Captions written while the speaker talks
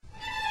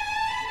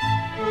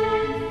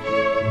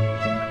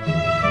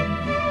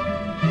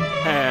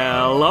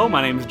Hello,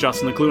 my name is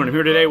Justin LeClue, and I'm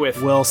here today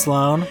with Will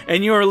Sloan.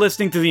 And you are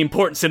listening to the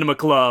Important Cinema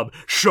Club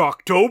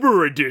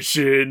Shocktober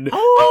edition.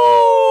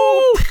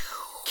 Oh!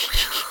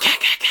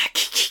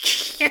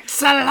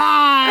 It's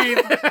alive!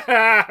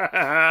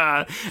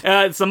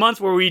 It's the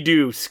month where we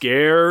do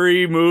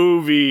scary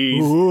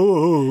movies.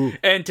 Ooh.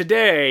 And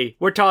today,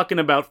 we're talking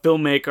about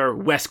filmmaker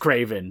Wes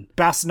Craven.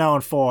 Best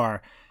known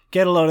for,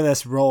 get a load of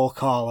this roll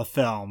call of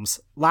films.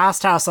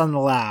 Last House on the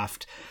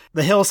Left,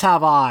 The Hills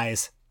Have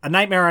Eyes, A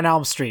Nightmare on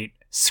Elm Street,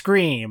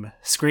 Scream,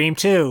 Scream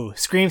 2,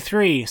 Scream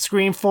 3,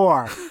 Scream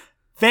 4,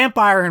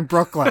 Vampire in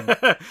Brooklyn,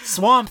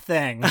 Swamp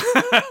Thing,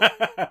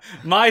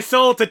 My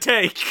Soul to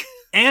Take,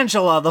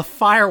 Angela, the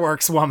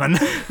Fireworks Woman.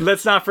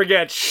 Let's not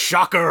forget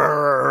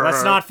Shocker.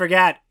 Let's not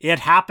forget, It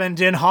Happened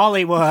in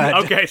Hollywood.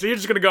 Okay, so you're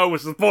just going to go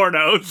with some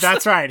pornos.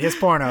 That's right, his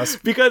pornos.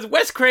 Because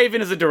Wes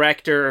Craven is a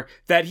director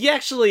that he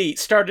actually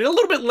started a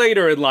little bit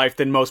later in life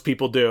than most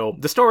people do.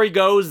 The story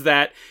goes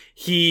that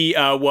he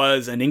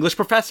was an English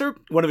professor.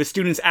 One of his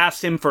students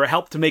asked him for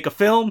help to make a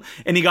film,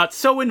 and he got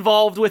so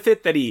involved with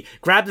it that he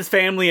grabbed his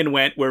family and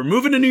went, "We're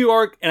moving to New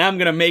York, and I'm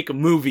going to make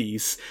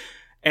movies.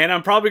 And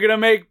I'm probably going to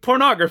make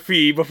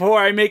pornography before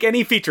I make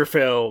any feature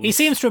films." He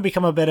seems to have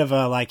become a bit of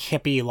a,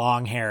 hippie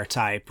long hair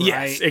type, right?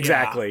 Yes,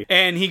 exactly. Yeah.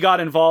 And he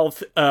got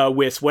involved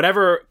with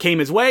whatever came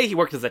his way. He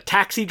worked as a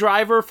taxi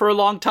driver for a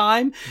long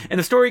time. And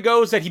the story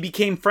goes that he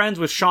became friends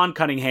with Sean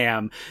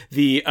Cunningham,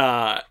 the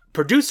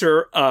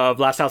producer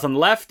of Last House on the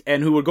Left,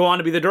 and who would go on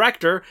to be the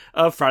director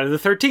of Friday the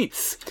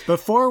 13th.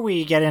 Before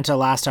we get into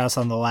Last House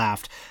on the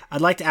Left,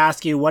 I'd like to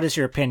ask you, what is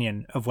your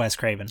opinion of Wes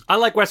Craven? I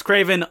like Wes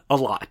Craven a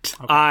lot.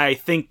 Okay. I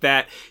think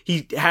that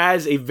he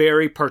has a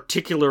very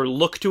particular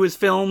look to his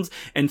films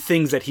and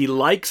things that he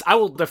likes. I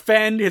will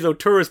defend his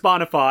auteurs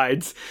bona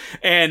fides,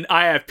 and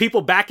I have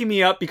people backing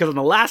me up because on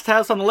the Last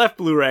House on the Left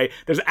Blu-ray,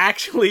 there's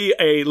actually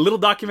a little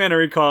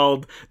documentary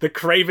called The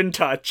Craven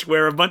Touch,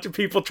 where a bunch of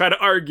people try to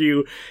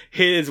argue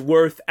his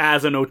worth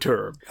as an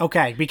auteur.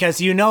 Okay, because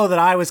you know that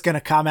I was going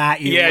to come at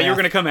you. Yeah, you're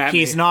going to come at me.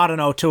 He's not an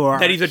auteur.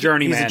 That he's a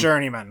journeyman. He's a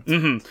journeyman.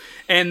 Mm-hmm.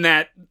 And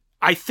that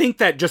I think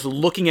that just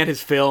looking at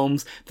his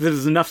films,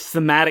 there's enough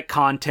thematic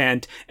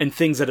content and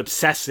things that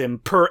obsess him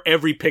per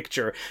every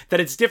picture that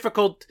it's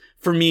difficult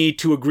for me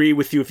to agree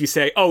with you if you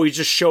say, oh, he's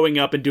just showing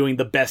up and doing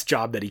the best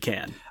job that he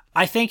can.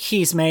 I think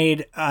he's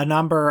made a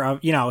number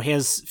of,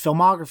 his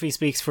filmography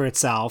speaks for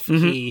itself.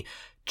 Mm-hmm. He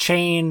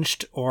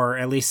changed or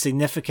at least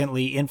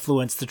significantly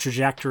influenced the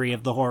trajectory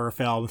of the horror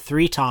film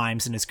 3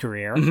 times in his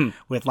career,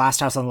 with Last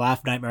House on the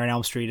Left, Nightmare on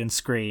Elm Street, and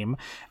Scream.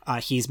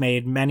 He's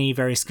made many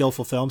very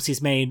skillful films.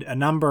 He's made a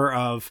number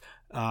of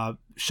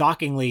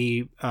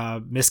shockingly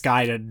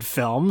misguided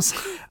films.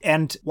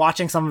 And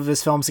watching some of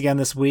his films again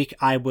this week,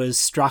 I was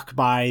struck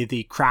by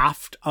the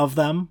craft of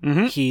them.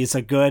 Mm-hmm. He's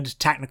a good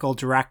technical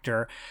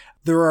director.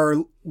 There are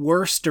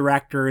worse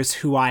directors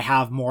who I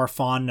have more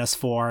fondness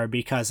for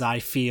because I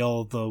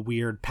feel the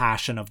weird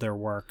passion of their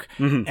work.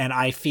 Mm-hmm. And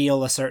I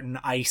feel a certain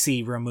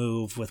icy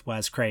remove with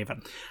Wes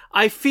Craven.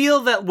 I feel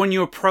that when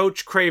you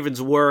approach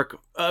Craven's work,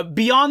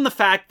 beyond the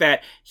fact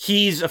that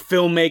he's a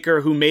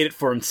filmmaker who made it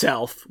for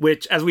himself,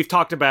 which, as we've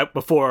talked about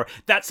before,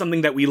 that's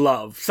something that we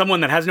love.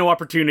 Someone that has no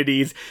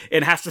opportunities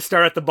and has to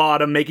start at the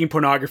bottom making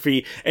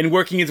pornography and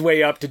working his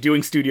way up to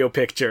doing studio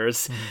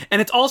pictures. Mm-hmm.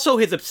 And it's also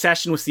his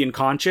obsession with the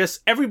unconscious.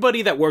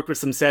 Everybody that worked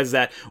with him says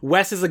that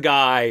Wes is a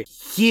guy,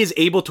 he is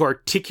able to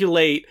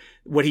articulate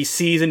what he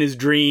sees in his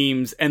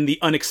dreams and the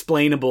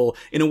unexplainable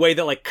in a way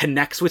that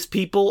connects with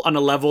people on a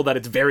level that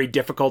it's very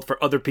difficult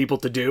for other people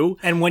to do.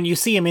 And when you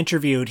see him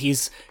interviewed,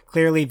 he's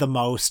clearly the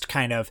most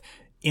kind of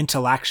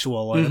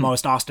intellectual or the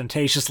most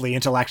ostentatiously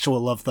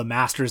intellectual of the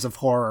masters of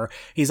horror.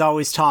 He's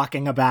always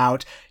talking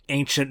about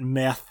ancient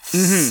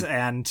myths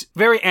and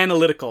very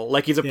analytical.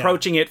 He's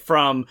approaching it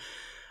from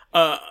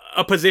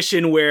a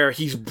position where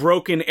he's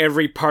broken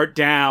every part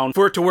down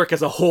for it to work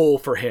as a whole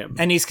for him.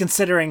 And he's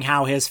considering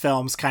how his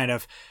films kind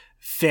of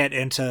fit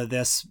into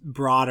this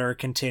broader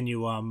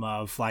continuum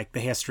of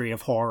the history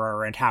of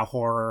horror and how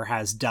horror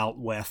has dealt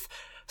with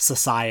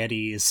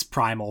society's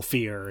primal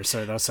fears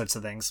or those sorts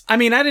of things. I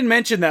mean, I didn't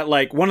mention that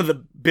one of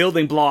the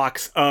building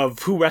blocks of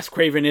who Wes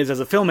Craven is as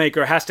a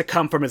filmmaker has to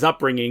come from his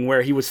upbringing,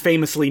 where he was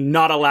famously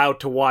not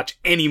allowed to watch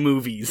any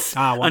movies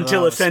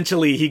until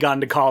essentially he got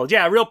into college.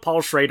 Yeah, a real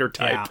Paul Schrader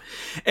type.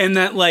 Yeah. And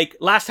that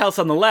Last House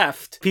on the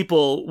Left,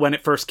 people when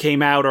it first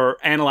came out or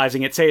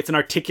analyzing it say it's an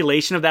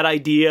articulation of that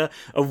idea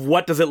of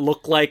what does it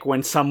look like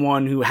when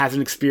someone who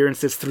hasn't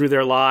experienced this through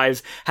their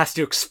lives has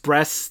to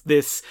express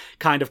this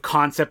kind of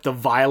concept of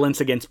violence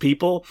against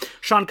people.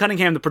 Sean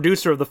Cunningham, the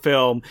producer of the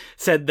film,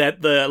 said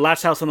that the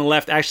Last House on the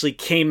Left actually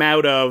came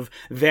out of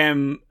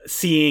them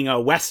seeing a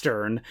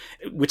Western,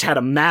 which had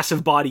a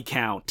massive body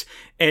count,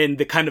 and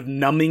the kind of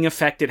numbing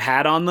effect it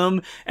had on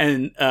them.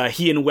 And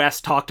he and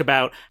Wes talked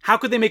about how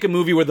could they make a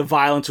movie where the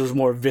violence was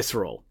more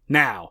visceral.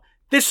 Now,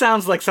 this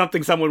sounds like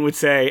something someone would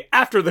say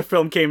after the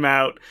film came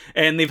out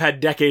and they've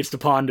had decades to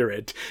ponder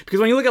it. Because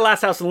when you look at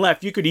Last House on the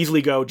Left, you could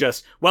easily go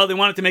they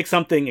wanted to make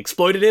something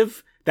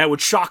exploitative. that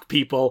would shock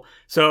people,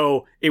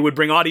 so it would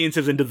bring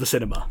audiences into the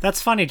cinema.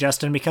 That's funny,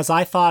 Justin, because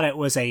I thought it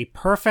was a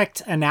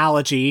perfect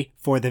analogy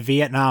for the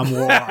Vietnam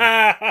War.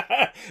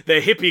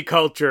 The hippie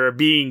culture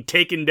being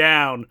taken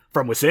down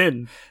from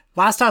within.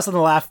 Last House on the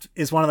Left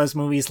is one of those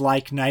movies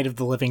like Night of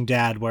the Living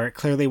Dead, where it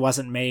clearly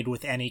wasn't made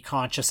with any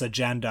conscious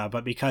agenda,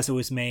 but because it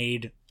was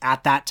made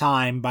at that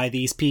time by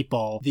these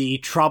people, the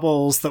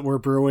troubles that were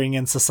brewing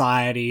in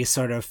society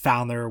sort of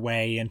found their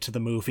way into the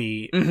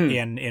movie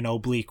in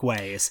oblique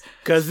ways.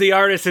 Because the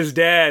artist is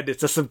dead.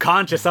 It's a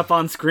subconscious up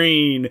on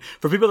screen.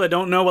 For people that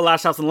don't know what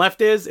Last House on the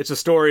Left is, it's a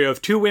story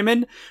of two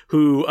women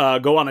who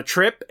go on a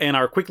trip and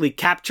are quickly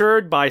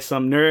captured by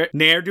some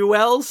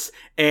ne'er-do-wells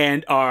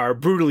and are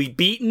brutally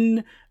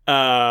beaten,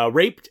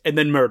 raped, and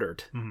then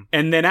murdered.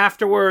 And then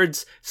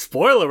afterwards,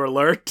 spoiler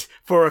alert,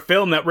 for a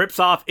film that rips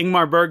off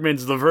Ingmar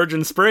Bergman's The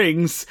Virgin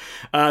Springs,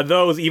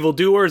 those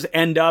evildoers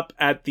end up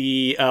at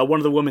the one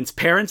of the woman's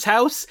parents'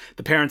 house.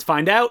 The parents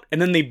find out,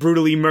 and then they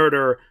brutally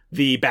murder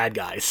the bad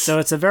guys. So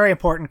it's a very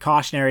important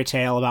cautionary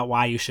tale about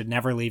why you should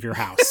never leave your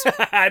house.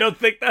 I don't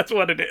think that's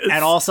what it is.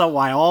 And also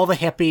why all the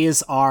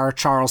hippies are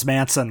Charles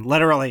Manson,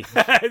 literally.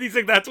 Do you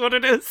think that's what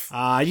it is?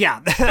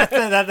 Yeah,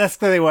 that's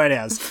clearly what it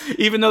is.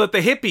 Even though that the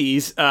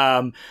hippies,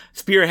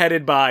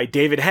 spearheaded by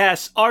David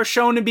Hess, are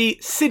shown to be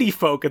city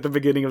folk at the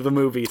beginning of the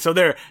movie. So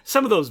they're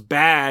some of those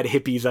bad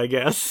hippies, I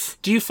guess.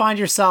 Do you find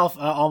yourself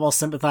almost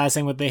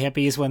sympathizing with the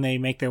hippies when they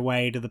make their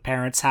way to the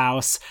parents'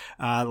 house?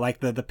 Like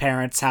the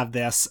parents have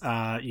this,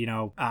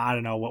 I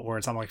don't know what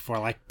words I'm looking for,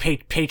 like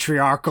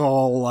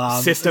patriarchal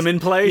system in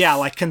place. Yeah,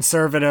 like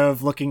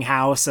conservative looking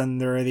house,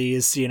 and there are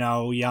these,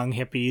 young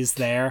hippies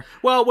there.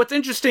 Well, what's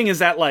interesting is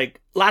that,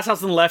 like, Last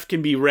House on the Left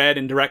can be read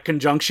in direct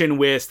conjunction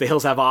with The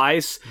Hills Have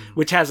Eyes,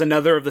 which has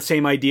another of the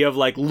same idea of,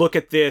 like, look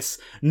at this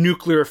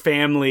nuclear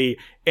family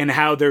and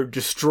how they're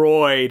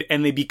destroyed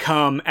and they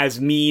become as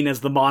mean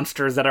as the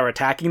monsters that are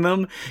attacking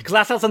them. Because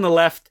Last House on the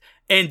Left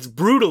ends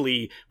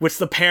brutally with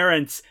the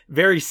parents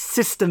very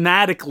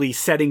systematically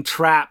setting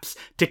traps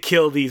to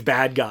kill these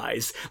bad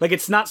guys. Like,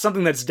 it's not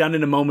something that's done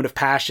in a moment of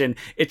passion.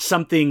 It's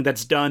something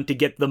that's done to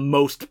get the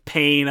most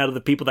pain out of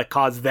the people that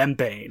cause them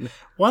pain.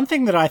 One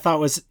thing that I thought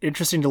was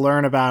interesting to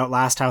learn about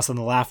Last House on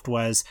the Left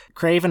was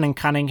Craven and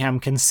Cunningham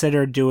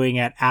considered doing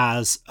it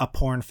as a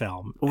porn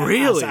film.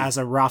 Really? As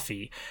a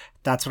roughie.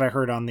 That's what I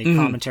heard on the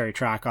commentary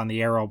track on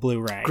the Arrow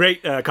Blu-ray.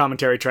 Great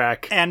commentary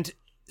track. And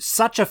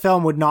such a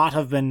film would not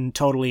have been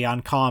totally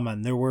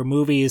uncommon. There were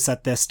movies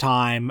at this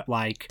time,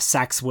 like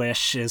Sex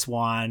Wish is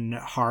one,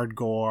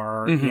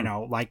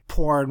 Hardgore, like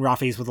porn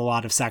roughies with a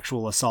lot of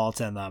sexual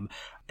assault in them.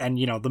 And,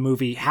 the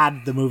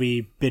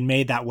movie been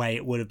made that way,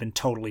 it would have been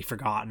totally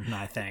forgotten,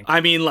 I think.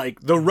 I mean,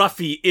 like, the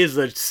roughie is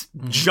a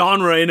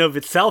genre in of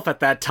itself at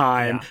that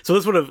time. Yeah. So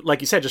this would have,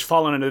 like you said, just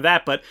fallen under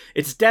that. But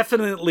it's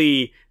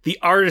definitely the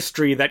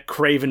artistry that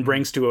Craven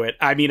brings to it.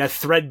 I mean, as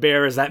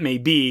threadbare as that may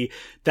be,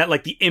 that,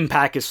 like, the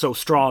impact is so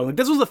strong. Like,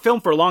 this was a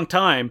film for a long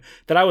time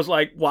that I was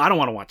like, well, I don't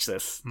want to watch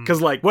this.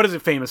 Because, like, what is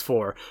it famous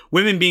for?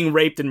 Women being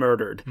raped and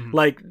murdered.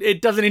 Like,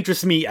 it doesn't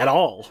interest me at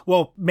all.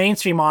 Well,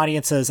 mainstream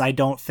audiences, I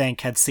don't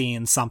think, had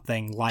seen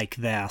something like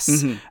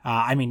this.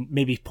 I mean,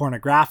 maybe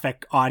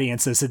pornographic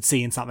audiences had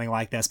seen something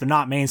like this, but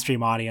not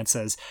mainstream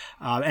audiences.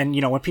 And,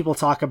 when people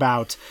talk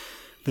about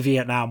the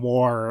Vietnam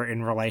War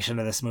in relation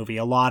to this movie,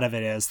 a lot of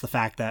it is the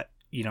fact that,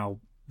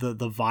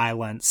 the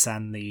violence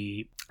and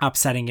the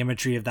upsetting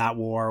imagery of that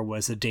war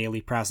was a daily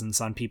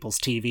presence on people's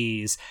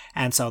TVs.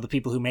 And so the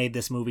people who made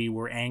this movie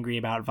were angry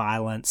about the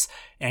violence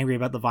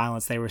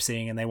they were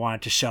seeing, and they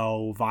wanted to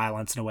show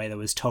violence in a way that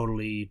was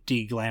totally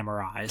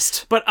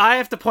de-glamorized. But I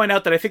have to point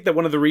out that I think that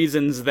one of the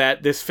reasons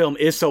that this film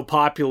is so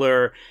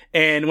popular,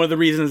 and one of the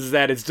reasons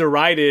that it's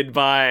derided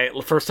by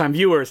first-time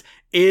viewers,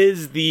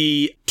 is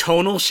the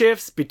tonal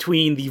shifts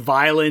between the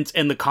violence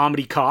and the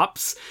comedy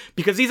cops.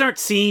 Because these aren't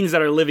scenes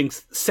that are living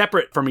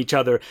separate from each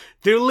other.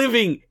 They're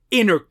living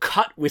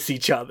intercut with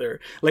each other.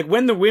 Like,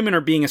 when the women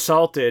are being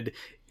assaulted,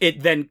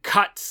 it then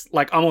cuts,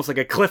 like, almost like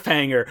a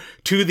cliffhanger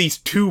to these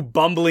two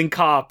bumbling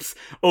cops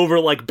over,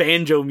 like,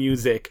 banjo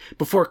music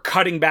before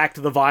cutting back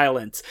to the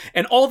violence.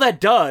 And all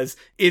that does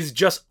is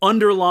just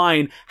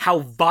underline how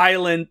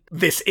violent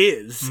this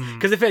is.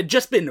 Because if it had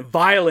just been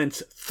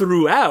violence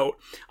throughout,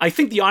 I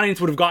think the audience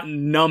would have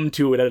gotten numb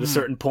to it at a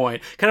certain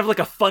point. Kind of like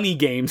a Funny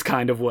Games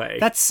kind of way.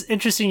 That's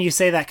interesting you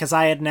say that, because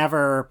I had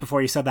never,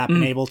 before you said that,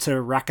 been able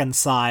to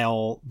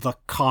reconcile the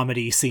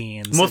comedy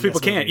scenes. Most people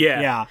can't,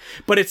 yeah.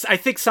 But it's, I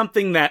think,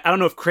 something that, I don't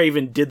know if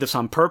Craven did this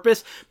on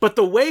purpose, but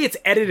the way it's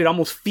edited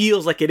almost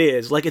feels like it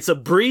is. Like, it's a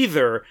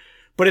breather,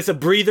 but it's a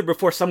breather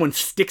before someone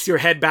sticks your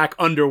head back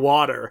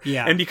underwater.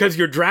 Yeah. And because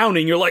you're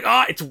drowning, you're like,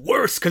 it's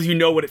worse because you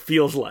know what it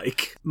feels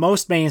like.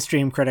 Most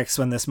mainstream critics,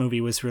 when this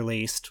movie was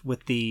released,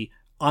 with the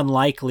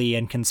unlikely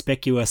and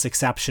conspicuous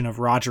exception of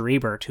Roger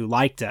Ebert, who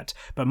liked it,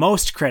 but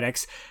most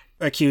critics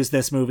accused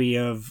this movie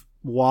of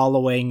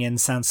wallowing in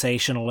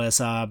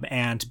sensationalism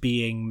and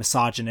being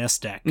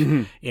misogynistic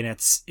in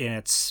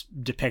its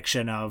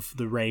depiction of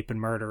the rape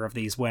and murder of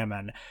these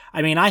women.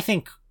 I mean, I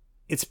think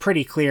it's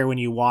pretty clear when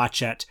you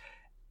watch it,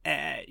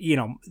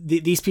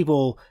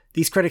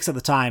 these critics at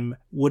the time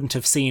wouldn't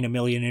have seen a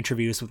million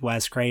interviews with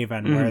Wes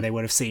Craven where they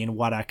would have seen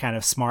what a kind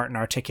of smart and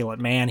articulate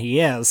man he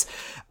is.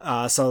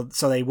 So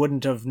they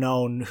wouldn't have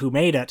known who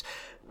made it.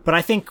 But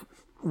I think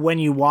when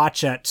you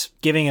watch it,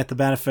 giving it the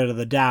benefit of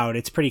the doubt,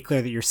 it's pretty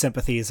clear that your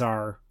sympathies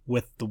are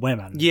with the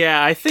women.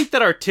 Yeah, I think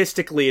that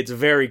artistically it's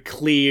very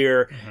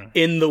clear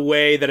in the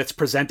way that it's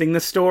presenting the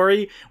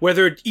story,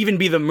 whether it even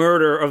be the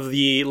murder of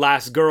the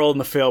last girl in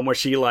the film where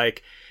she,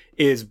 like,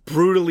 is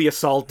brutally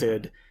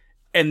assaulted,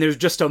 and there's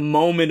just a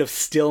moment of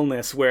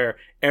stillness where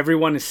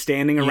everyone is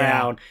standing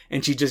around,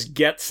 and she just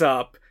gets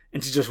up,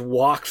 and she just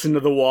walks into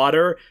the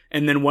water,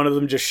 and then one of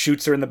them just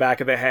shoots her in the back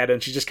of the head,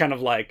 and she just kind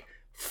of, like,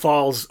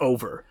 falls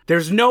over.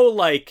 There's no,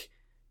 like,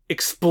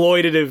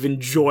 exploitative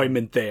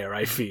enjoyment there,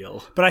 I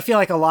feel. But I feel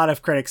like a lot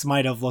of critics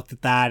might have looked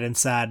at that and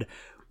said,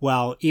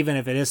 well, even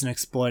if it isn't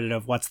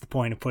exploitative, what's the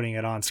point of putting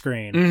it on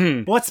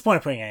screen? What's the point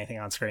of putting anything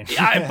on screen?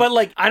 But,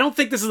 like, I don't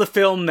think this is a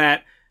film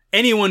that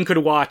anyone could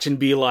watch and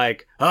be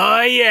like,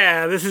 oh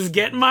yeah, this is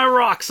getting my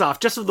rocks off,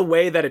 just of the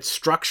way that it's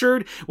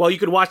structured. While you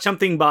could watch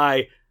something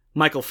by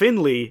Michael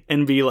Finley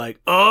and be like,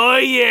 oh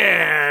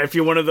yeah, if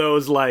you're one of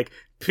those, like,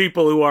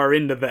 people who are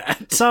into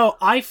that. So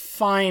I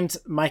find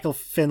Michael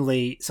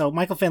Finley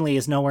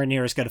is nowhere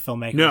near as good a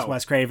filmmaker as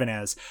Wes Craven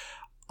is.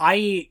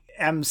 I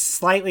am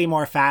slightly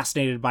more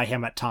fascinated by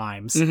him at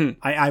times.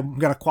 I'm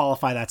going to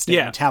qualify that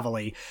statement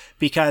heavily,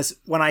 because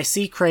when I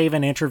see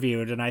Craven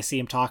interviewed and I see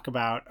him talk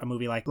about a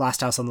movie like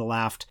Last House on the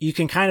Left, you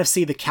can kind of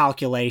see the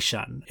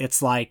calculation.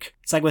 It's like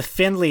with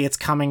Finley, it's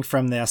coming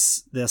from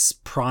this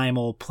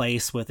primal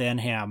place within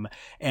him.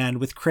 And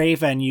with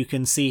Craven, you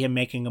can see him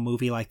making a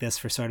movie like this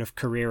for sort of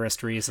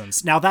careerist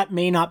reasons. Now, that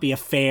may not be a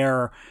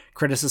fair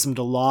criticism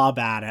to lob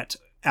at it,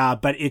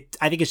 but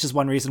I think it's just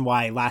one reason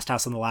why Last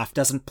House on the Left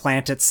doesn't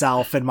plant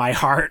itself in my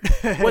heart.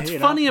 What's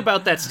funny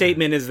about that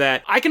statement is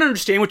that I can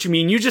understand what you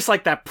mean. You just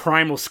like that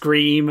primal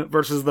scream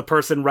versus the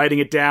person writing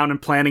it down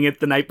and planning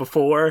it the night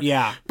before.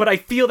 Yeah. But I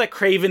feel that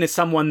Craven is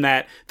someone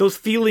that those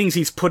feelings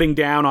he's putting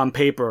down on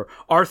paper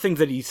are things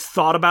that he's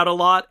thought about a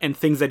lot and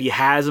things that he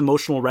has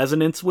emotional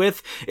resonance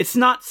with. It's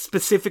not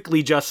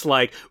specifically just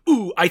like,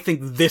 ooh, I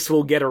think this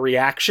will get a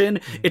reaction.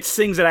 It's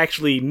things that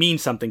actually mean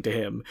something to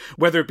him.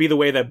 Whether it be the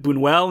way that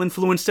Buñuel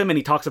influenced him, and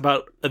he talks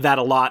about that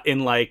a lot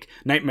in, like,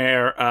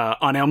 Nightmare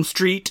on Elm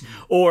Street,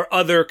 or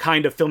other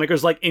kind of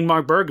filmmakers like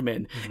Ingmar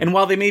Bergman. And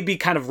while they may be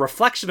kind of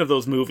reflection of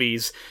those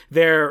movies,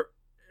 they're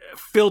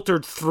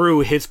filtered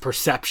through his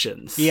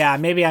perceptions. Yeah,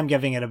 maybe I'm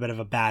giving it a bit of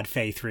a bad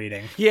faith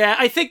reading. Yeah,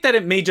 I think that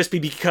it may just be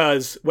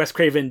because Wes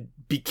Craven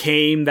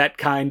became that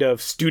kind of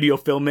studio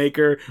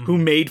filmmaker who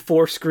made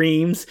 4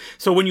 Screams.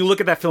 So when you look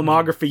at that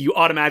filmography, you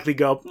automatically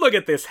go, look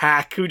at this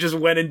hack who just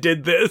went and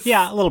did this.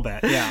 Yeah, a little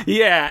bit, yeah.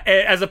 Yeah,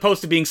 as opposed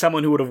to being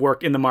someone who would have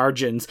worked in the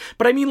margins.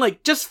 But I mean,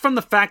 like, just from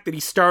the fact that he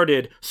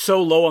started so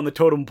low on the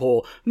totem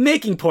pole,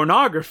 making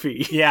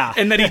pornography. Yeah.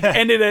 And that he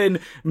ended in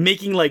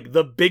making, like,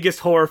 the biggest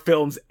horror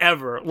films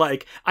ever.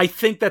 Like, I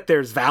think that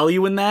there's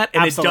value in that,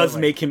 and Absolutely. It does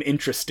make him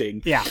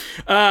interesting. Yeah.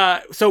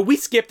 So we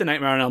skipped The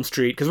Nightmare on Elm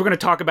Street, because we're going to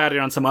talk about it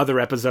on some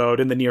other episode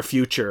in the near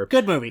future.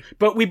 Good movie.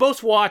 But we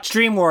both watched...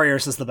 Dream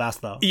Warriors is the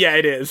best, though. Yeah,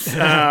 it is.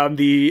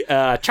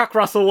 The Chuck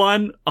Russell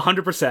one,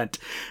 100%.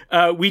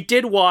 We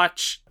did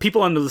watch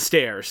People Under the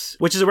Stairs,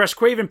 which is a Wes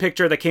Craven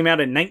picture that came out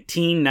in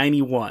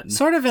 1991.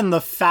 Sort of in the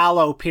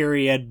fallow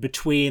period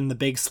between the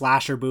big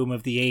slasher boom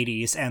of the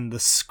 80s and the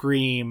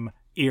Scream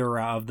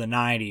era of the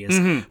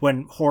 90s,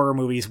 when horror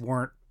movies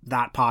weren't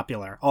that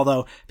popular.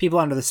 Although People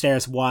Under the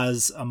Stairs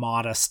was a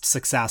modest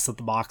success at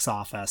the box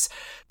office.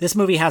 This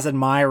movie has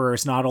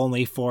admirers not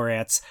only for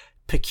its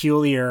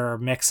peculiar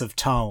mix of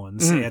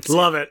tones.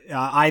 Love it.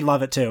 I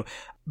love it too.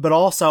 But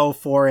also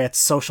for its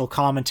social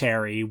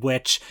commentary,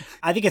 which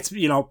I think it's,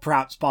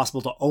 perhaps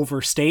possible to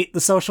overstate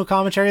the social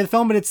commentary of the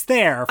film, but it's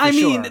there for sure.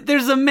 I mean,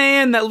 there's a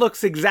man that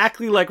looks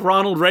exactly like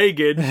Ronald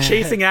Reagan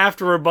chasing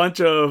after a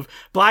bunch of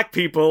black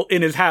people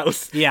in his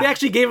house. Yeah. They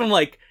actually gave him,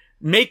 like,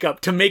 makeup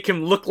to make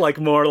him look like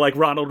more like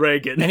Ronald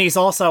Reagan. And he's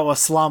also a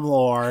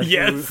slumlord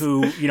yes.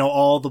 who,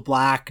 all the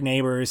black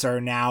neighbors are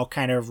now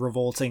kind of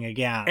revolting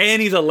against.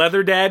 And he's a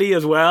leather daddy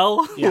as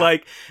well. Yeah.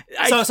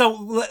 So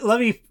let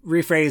me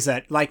rephrase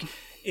it. Like,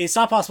 it's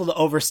not possible to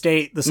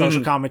overstate the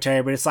social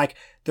commentary, but it's like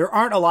there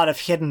aren't a lot of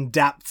hidden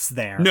depths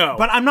there. No.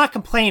 But I'm not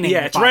complaining.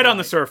 Yeah, it's right on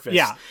the surface.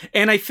 Yeah.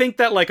 And I think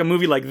that, like, a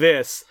movie like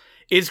this,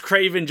 is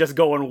Craven just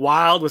going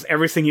wild with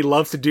everything he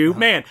loves to do?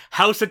 Man,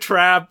 House of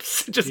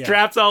Traps,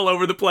 traps all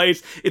over the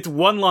place. It's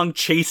one long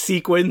chase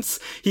sequence.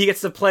 He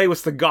gets to play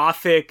with the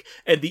gothic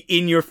and the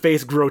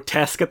in-your-face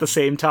grotesque at the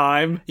same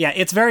time. Yeah,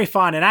 it's very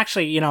fun. And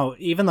actually,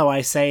 even though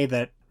I say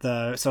that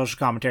the social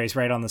commentary is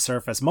right on the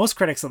surface, most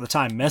critics at the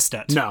time missed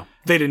it. No,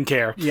 they didn't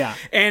care. Yeah.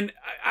 And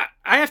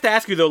I have to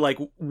ask you, though, like,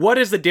 what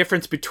is the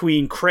difference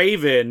between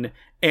Craven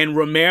and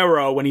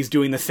Romero when he's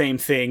doing the same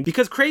thing?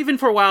 Because Craven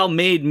for a while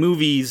made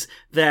movies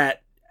that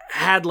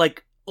had,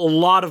 like, a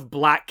lot of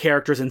black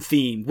characters and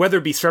theme, whether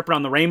it be Serpent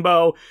on the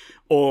Rainbow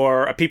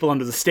or People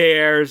Under the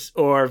Stairs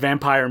or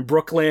Vampire in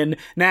Brooklyn.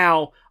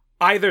 Now,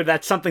 either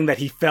that's something that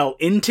he fell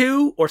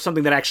into or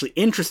something that actually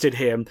interested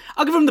him.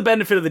 I'll give him the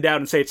benefit of the doubt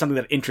and say it's something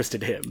that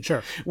interested him.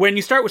 Sure. When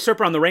you start with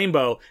Serpent on the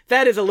Rainbow,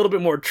 that is a little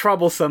bit more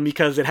troublesome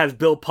because it has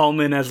Bill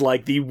Pullman as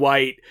like the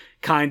white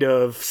kind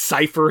of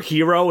cipher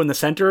hero in the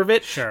center of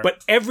it. Sure.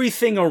 But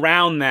everything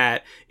around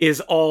that is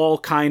all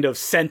kind of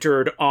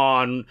centered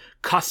on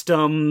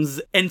customs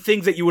and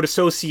things that you would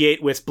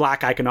associate with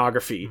black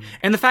iconography.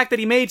 And the fact that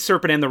he made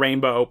Serpent and the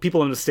Rainbow,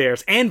 People on the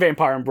Stairs, and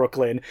Vampire in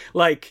Brooklyn,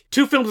 like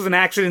 2 films is an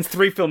accident,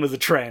 3 films is a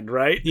trend,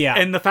 right? Yeah.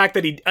 And the fact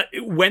that he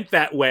went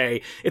that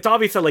way, it's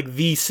obvious that like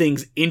these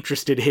things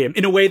interested him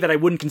in a way that I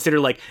wouldn't consider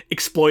like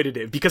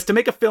exploitative. Because to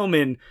make a film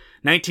in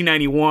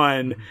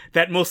 1991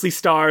 that mostly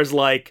stars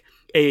like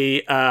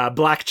a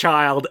black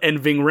child and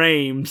Ving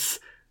Rhames,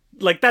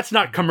 like that's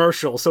not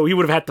commercial, so he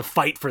would have had to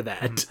fight for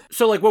that.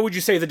 So like what would you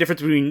say is the difference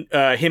between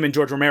him and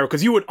George Romero?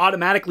 Because you would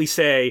automatically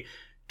say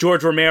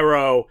George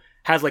Romero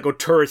has like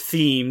auteur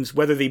themes,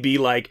 whether they be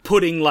like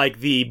putting like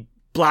the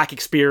black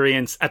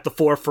experience at the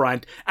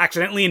forefront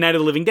accidentally in Night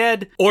of the Living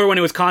Dead, or when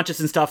it was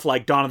conscious in stuff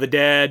like Dawn of the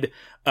Dead,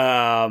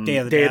 Day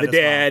of the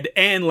Dead,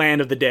 and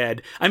Land of the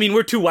Dead. I mean,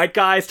 we're 2 white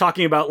guys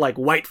talking about like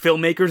white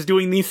filmmakers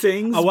doing these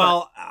things.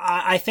 Well,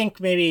 I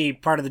think maybe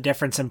part of the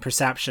difference in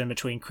perception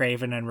between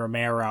Craven and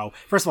Romero,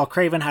 first of all,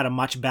 Craven had a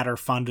much better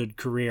funded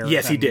career.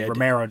 Yes, he did.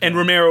 Romero did. And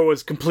Romero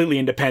was completely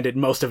independent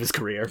most of his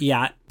career.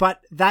 Yeah,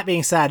 but that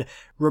being said,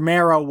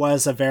 Romero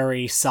was a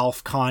very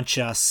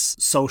self-conscious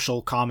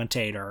social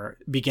commentator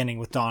beginning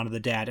with Dawn of the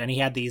Dead, and he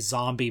had these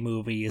zombie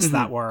movies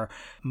that were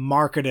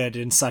marketed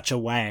in such a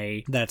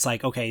way that it's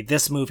like, okay,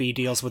 this movie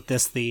deals with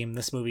this theme,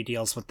 this movie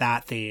deals with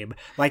that theme,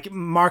 like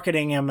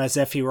marketing him as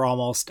if he were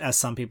almost, as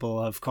some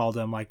people have called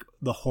him, like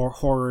the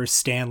horror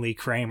Stanley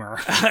Kramer.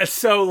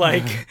 So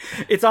like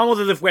it's almost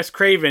as if Wes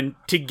Craven,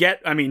 to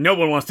get, I mean, no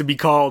one wants to be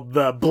called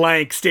the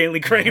blank Stanley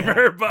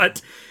Kramer,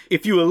 but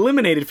if you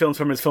eliminated films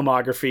from his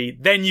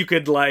filmography, then you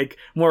could like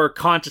more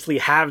consciously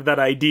have that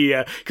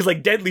idea, because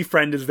like Deadly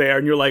Friend is there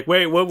and you're like,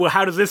 wait,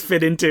 how does this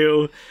fit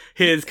into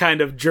his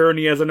kind of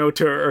journey as an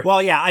auteur?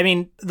 Well, yeah, I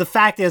mean, the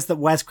fact is that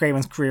Wes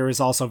Craven's career is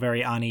also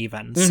very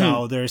uneven,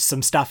 so there's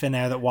some stuff in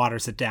there that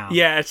waters it down.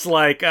 Yeah, it's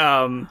like 2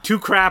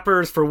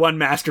 crappers for 1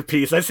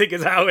 masterpiece, I think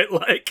is how it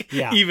like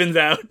evens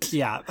out.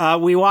 Yeah,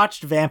 we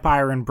watched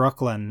Vampire in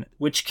Brooklyn,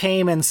 which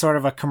came in sort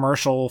of a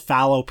commercial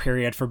fallow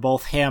period for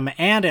both him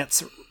and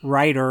its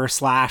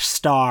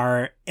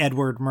writer/star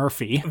Edward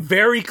Murphy.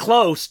 Very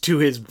close to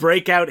his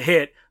breakout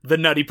hit, The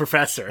Nutty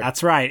Professor.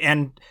 That's right,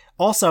 and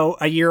also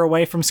a year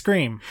away from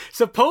Scream.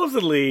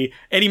 Supposedly,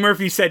 Eddie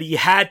Murphy said he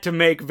had to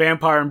make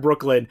Vampire in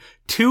Brooklyn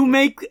to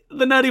make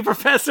The Nutty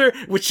Professor,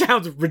 which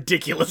sounds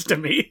ridiculous to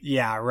me.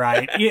 Yeah,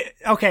 right.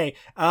 Okay,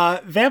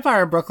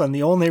 Vampire in Brooklyn,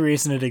 the only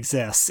reason it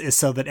exists is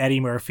so that Eddie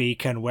Murphy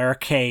can wear a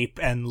cape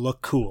and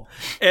look cool.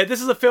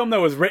 This is a film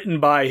that was written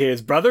by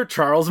his brother,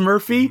 Charles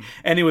Murphy,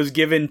 and it was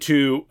given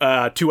to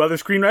 2 other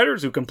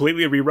screenwriters who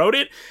completely rewrote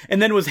it,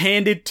 and then was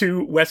handed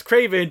to Wes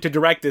Craven to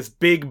direct this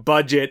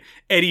big-budget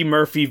Eddie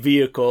Murphy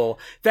vehicle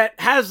that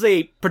has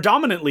a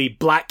predominantly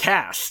black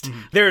cast.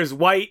 There's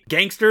white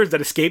gangsters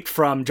that escaped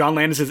from John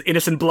Landis's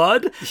Innocent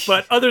Blood,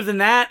 but other than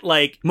that,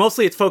 like,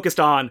 mostly it's focused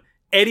on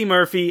Eddie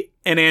Murphy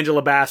and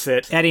Angela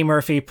Bassett. Eddie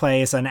Murphy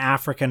plays an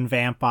African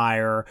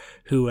vampire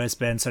who has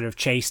been sort of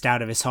chased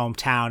out of his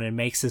hometown and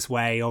makes his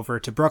way over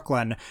to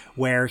Brooklyn,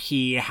 where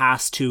he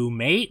has to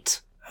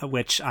mate,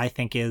 which I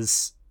think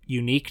is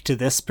unique to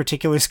this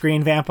particular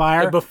screen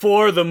vampire.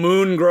 Before the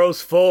moon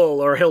grows full,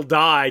 or he'll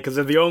die, because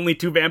they're the only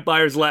 2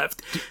 vampires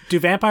left. Do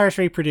vampires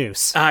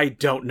reproduce? I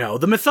don't know.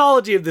 The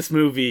mythology of this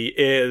movie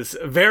is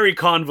very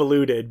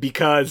convoluted,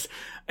 because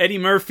Eddie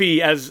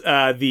Murphy, as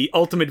the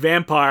ultimate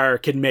vampire,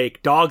 can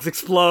make dogs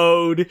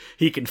explode.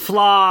 He can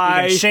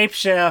fly. He can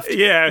shapeshift.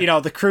 Yeah. You know,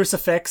 the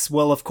crucifix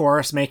will, of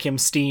course, make him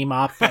steam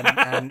up.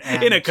 And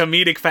in a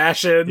comedic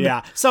fashion.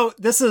 Yeah. So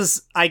this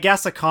is, I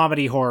guess, a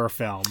comedy horror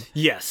film.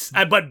 Yes.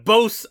 But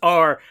both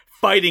are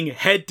fighting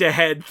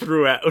head-to-head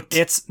throughout.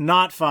 It's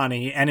not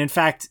funny, and in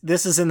fact,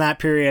 this is in that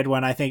period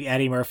when I think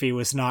Eddie Murphy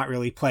was not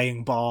really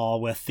playing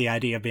ball with the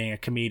idea of being a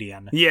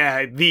comedian.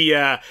 Yeah,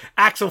 the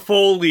Axel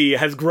Foley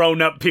has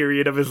grown up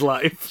period of his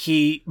life.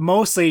 He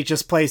mostly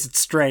just plays it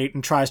straight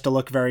and tries to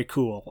look very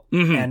cool,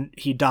 and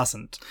he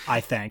doesn't, I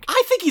think.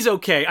 I think he's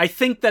okay. I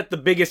think that the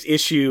biggest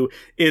issue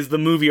is the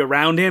movie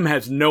around him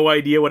has no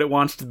idea what it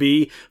wants to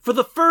be. For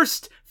the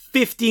first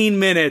 15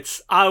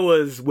 minutes, I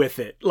was with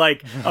it.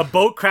 Like, a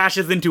boat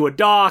crashes into a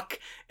dock.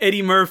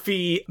 Eddie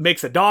Murphy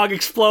makes a dog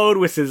explode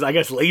with his, I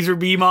guess, laser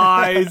beam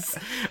eyes.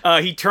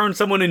 He turns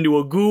someone into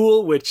a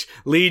ghoul, which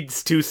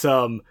leads to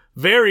some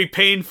very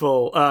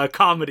painful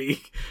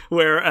comedy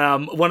where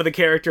one of the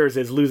characters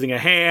is losing a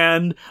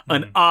hand,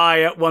 an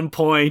eye at one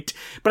point.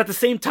 But at the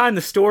same time,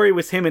 the story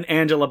with him and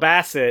Angela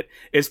Bassett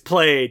is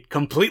played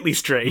completely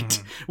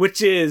straight,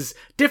 which is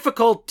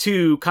difficult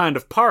to kind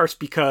of parse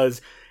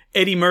because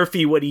Eddie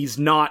Murphy, when he's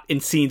not in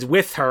scenes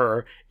with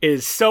her,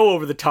 is so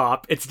over the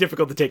top, it's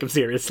difficult to take him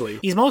seriously.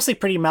 He's mostly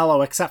pretty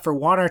mellow, except for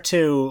one or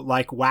two,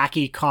 like,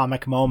 wacky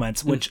comic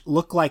moments, which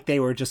look like they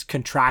were just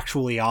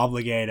contractually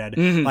obligated.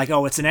 Like,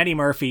 oh, it's an Eddie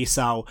Murphy,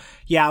 so,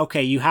 yeah,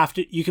 okay,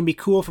 you can be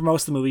cool for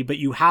most of the movie, but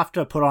you have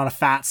to put on a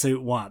fat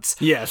suit once.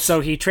 Yes.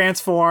 So he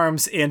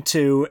transforms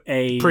into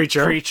a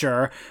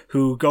preacher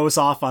who goes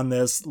off on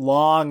this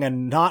long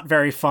and not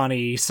very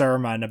funny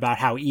sermon about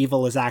how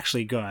evil is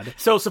actually good.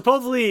 So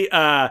supposedly,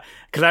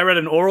 because I read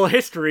an oral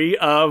history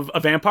of A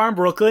Vampire in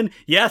Brooklyn.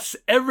 Yes,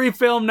 every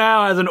film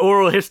now has an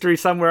oral history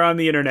somewhere on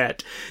the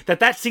internet.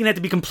 That scene had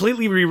to be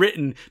completely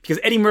rewritten because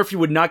Eddie Murphy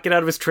would not get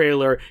out of his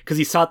trailer because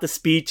he thought the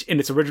speech in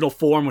its original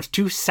form was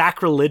too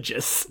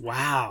sacrilegious.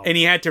 Wow. And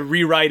he had to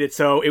rewrite it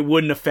so it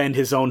wouldn't offend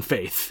his own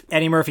faith.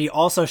 Eddie Murphy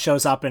also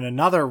shows up in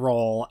another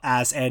role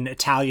as an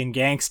Italian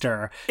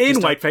gangster.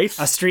 In whiteface.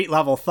 A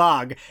street-level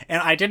thug.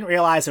 And I didn't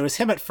realize it was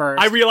him at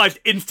first. I realized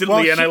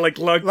instantly, and I looked.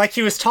 Like,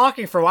 he was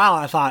talking for a while,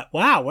 and I thought,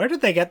 wow, where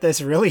did they get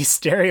this really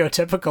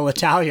stereotypical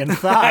Italian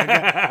thug?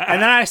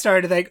 And then I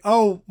started to think,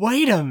 oh,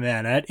 wait a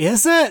minute,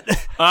 is it?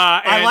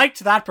 I liked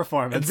that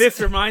performance. This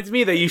reminds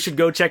me that you should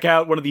go check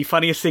out one of the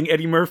funniest thing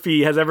Eddie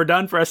Murphy has ever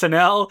done for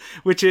SNL,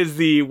 which is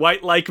the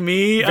White Like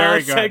Me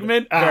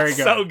segment. Very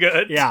good. So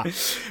good. Yeah.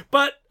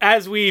 But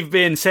as we've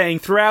been saying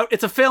throughout,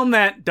 it's a film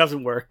that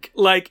doesn't work.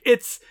 Like,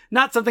 it's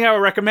not something I would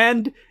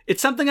recommend.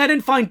 It's something I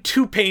didn't find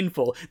too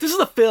painful. This is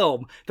a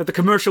film that the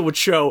commercial would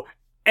show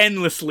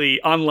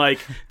endlessly on like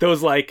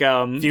those like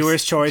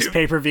viewers choice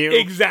pay-per-view.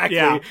 Exactly.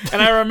 Yeah.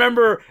 And I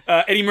remember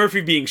Eddie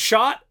Murphy being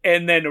shot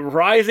and then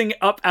rising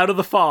up out of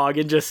the fog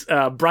and just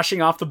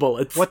brushing off the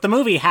bullets. What the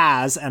movie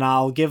has, and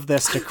I'll give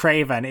this to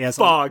Craven, is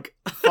fog,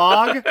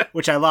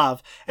 which I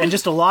love, and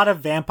just a lot of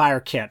vampire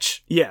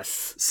kitsch.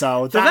 Yes.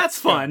 So that's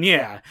fun,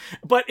 yeah.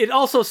 But it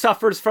also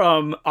suffers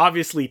from,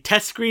 obviously,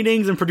 test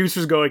screenings and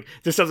producers going,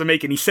 this doesn't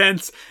make any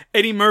sense.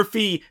 Eddie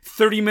Murphy,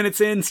 30 minutes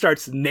in,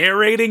 starts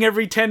narrating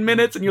every 10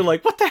 minutes, and you're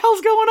like, what the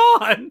hell's going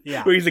on?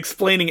 Yeah. Where he's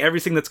explaining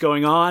everything that's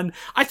going on.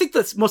 I think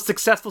the most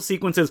successful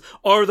sequences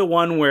are the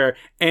one where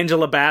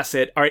Angela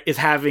Bassett is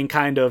having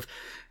kind of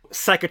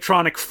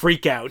psychotronic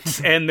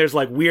freakouts and there's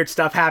like weird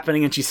stuff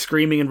happening and she's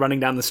screaming and running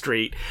down the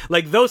street.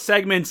 Like those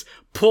segments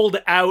pulled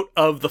out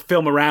of the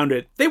film around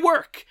it, they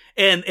work.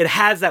 And it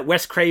has that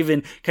Wes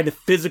Craven kind of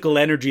physical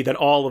energy that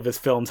all of his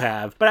films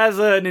have. But as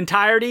an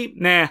entirety,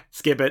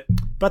 skip it.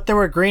 But there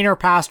were greener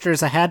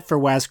pastures ahead for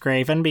Wes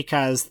Craven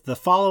because the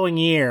following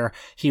year,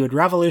 he would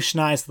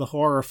revolutionize the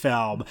horror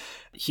film.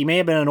 He may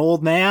have been an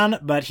old man,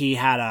 but he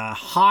had a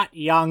hot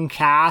young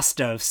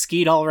cast of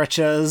Skeet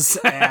Ulriches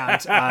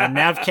and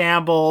Nev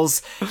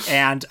Campbell's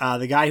and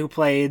the guy who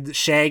played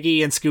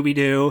Shaggy and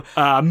Scooby-Doo.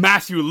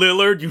 Matthew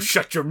Lillard, you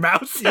shut your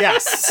mouth.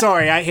 Yes,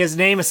 sorry, his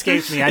name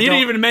escaped me. You didn't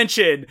even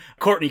mention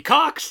Courtney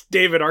Cox,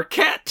 David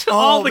Arquette,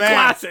 all the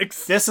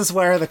classics. This is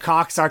where the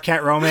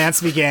Cox-Arquette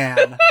romance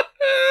began.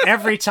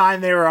 Every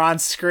time they were on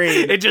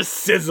screen, it just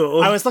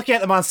sizzled. I was looking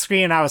at them on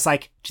screen and I was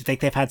like, do you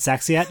think they've had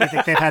sex yet? Do you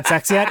think they've had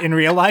sex yet in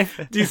real life?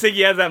 Do you think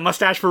he has that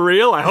mustache for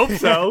real? I hope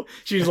so.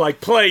 She's like,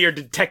 play your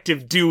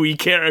Detective Dewey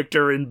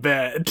character in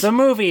bed. The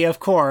movie, of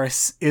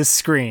course, is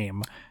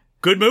Scream.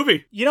 Good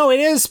movie. You know, it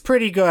is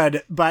pretty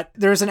good, but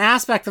there's an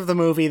aspect of the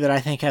movie that I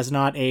think has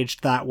not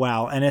aged that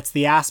well, and it's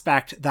the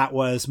aspect that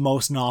was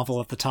most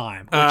novel at the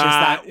time, which is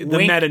that the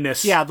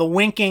meta-ness. Yeah, the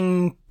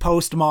winking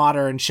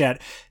postmodern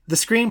shit. The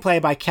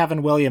screenplay by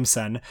Kevin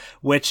Williamson,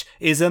 which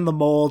is in the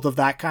mold of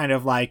that kind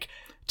of like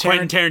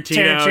Quentin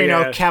Tarantino,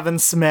 yeah. Kevin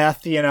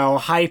Smith,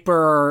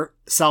 hyper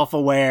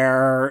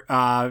self-aware,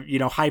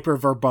 hyper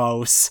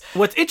verbose.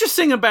 What's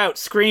interesting about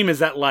Scream is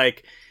that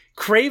like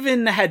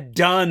Craven had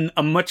done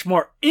a much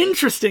more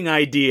interesting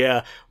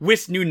idea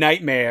with New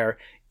Nightmare,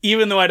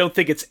 even though I don't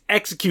think it's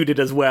executed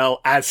as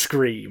well as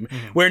Scream,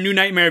 where New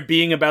Nightmare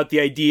being about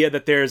the idea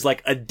that there's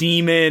like a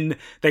demon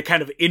that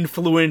kind of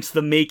influenced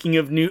the making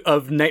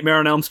of Nightmare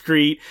on Elm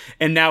Street,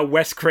 and now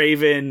Wes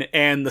Craven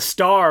and the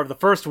star of the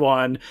first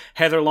one,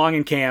 Heather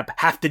Langenkamp,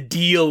 have to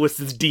deal with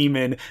this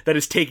demon that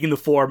is taking the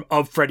form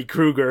of Freddy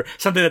Krueger,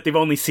 something that they've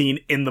only seen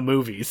in the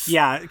movies.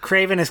 Yeah,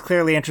 Craven is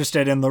clearly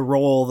interested in the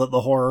role that the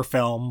horror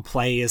film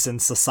plays in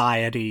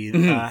society,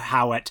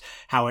 how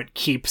it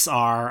keeps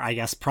our, I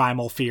guess,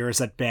 primal fears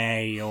at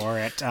bay, or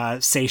it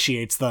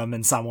satiates them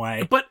in some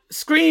way. But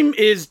Scream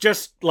is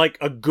just like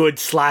a good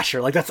slasher.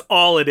 Like, that's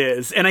all it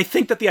is. And I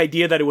think that the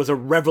idea that it was a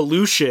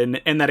revolution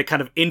and that it kind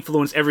of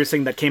influenced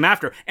everything that came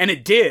after, and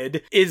it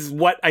did, is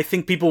what I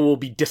think people will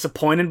be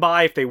disappointed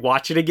by if they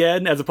watch it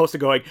again, as opposed to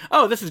going,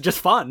 oh, this is just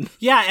fun.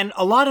 Yeah, and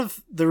a lot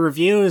of the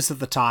reviews at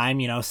the time,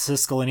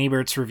 Siskel and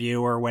Ebert's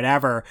review or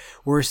whatever,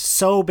 were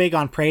so big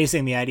on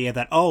praising the idea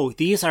that, oh,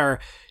 these are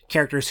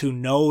characters who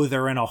know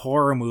they're in a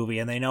horror movie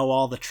and they know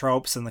all the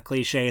tropes and the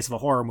cliches of a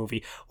horror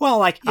movie. Well,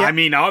 like... Yeah. I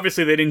mean,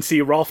 obviously they didn't see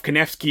Rolf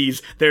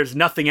Konevsky's There's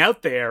Nothing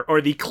Out There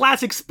or the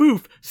classic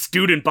spoof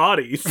Student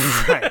Bodies.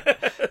 Right.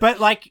 But,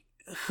 like,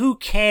 who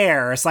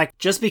cares? Like,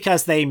 just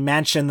because they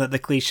mention that the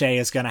cliche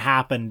is going to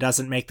happen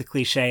doesn't make the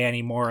cliche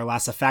any more or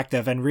less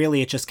effective. And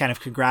really, it just kind of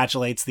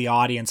congratulates the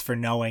audience for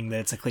knowing that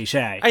it's a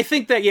cliche. I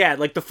think that, yeah,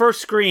 like the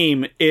first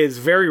Scream is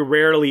very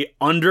rarely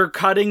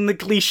undercutting the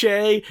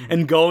cliche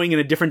and going in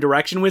a different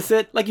direction with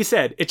it. Like you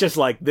said, it's just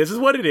like, this is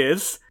what it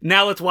is.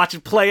 Now let's watch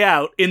it play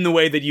out in the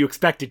way that you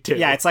expect it to.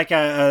 Yeah, it's like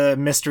a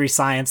Mystery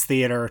Science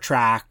Theater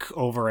track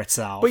over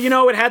itself. But, you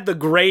know, it had the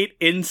great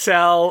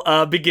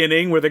incel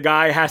beginning where the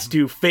guy has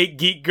to fake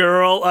Geek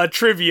Girl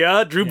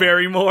trivia, Drew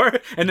Barrymore,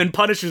 and then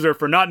punishes her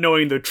for not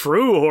knowing the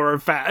true horror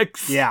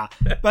facts. Yeah,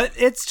 but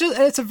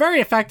it's a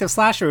very effective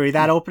slasher movie.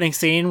 That opening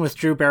scene with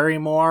Drew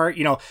Barrymore,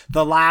 you know,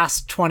 the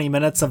last 20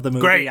 minutes of the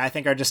movie, I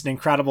think are just an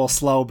incredible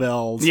slow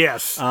build.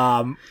 Yes.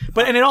 And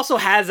it also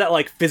has that,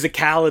 like,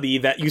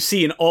 physicality that you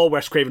see in all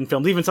Wes Craven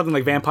films, even something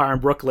like Vampire in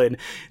Brooklyn.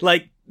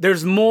 Like,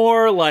 there's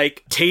more,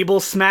 like, table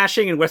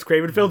smashing in Wes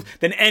Craven films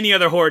than any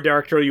other horror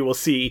director you will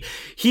see.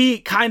 He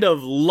kind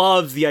of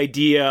loves the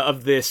idea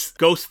of this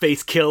ghost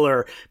face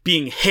killer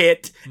being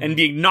hit and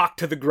being knocked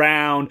to the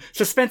ground.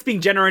 Suspense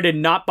being generated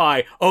not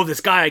by, oh,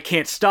 this guy I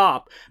can't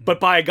stop, but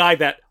by a guy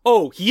that,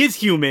 oh, he is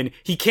human,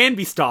 he can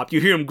be stopped.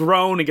 You hear him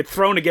groan and get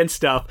thrown against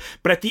stuff,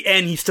 but at the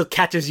end, he still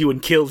catches you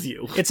and kills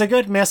you. It's a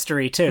good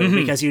mystery, too,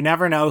 because you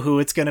never know who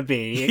it's going to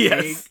be.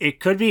 Yes.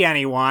 It could be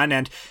anyone,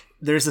 and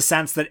there's a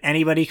sense that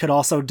anybody could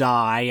also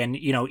die, and,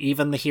 you know,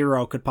 even the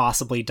hero could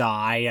possibly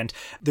die, and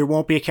there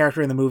won't be a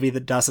character in the movie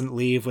that doesn't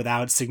leave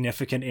without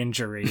significant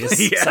injuries.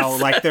 Yes. So,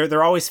 like,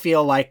 there always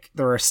feel like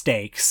there are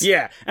stakes.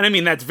 Yeah, and I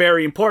mean, that's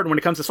very important when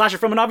it comes to slasher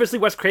film, and obviously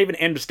Wes Craven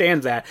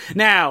understands that.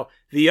 Now,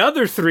 the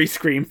other three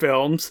Scream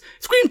films,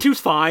 Scream 2's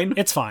fine.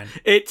 It's fine.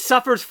 It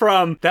suffers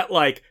from that,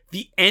 like,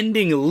 the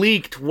ending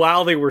leaked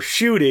while they were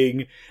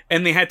shooting,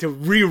 and they had to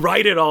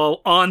rewrite it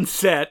all on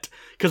set,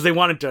 because they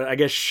wanted to, I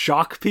guess,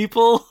 shock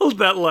people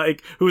that,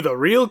 like, who the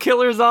real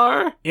killers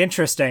are.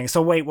 Interesting.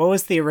 So wait, what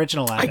was the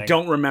original ending? I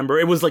don't remember.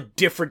 It was, like,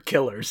 different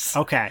killers.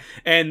 Okay.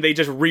 And they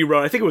just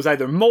rewrote. I think it was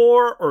either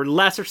more or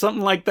less or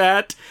something like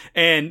that.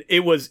 And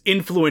it was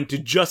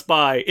influenced just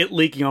by it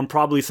leaking on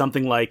probably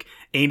something like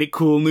Ain't It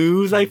Cool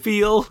News, I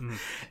feel.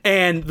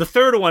 And the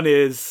third one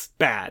is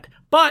bad.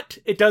 But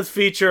it does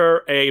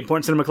feature a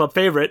important Cinema Club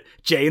favorite,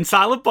 Jay and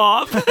Silent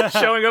Bob,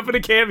 showing up in a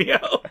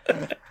cameo.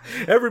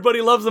 Everybody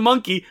loves a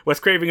monkey.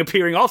 Wes Craven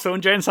appearing also in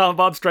Jay and Silent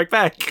Bob Strike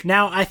Back.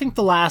 Now, I think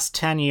the last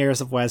 10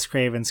 years of Wes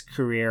Craven's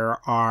career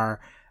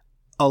are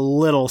a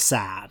little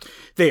sad.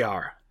 They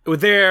are.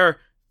 They're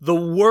the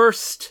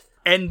worst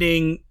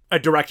ending a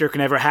director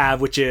can ever have,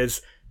 which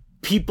is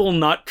people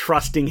not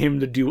trusting him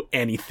to do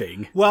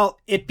anything. Well,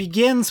 it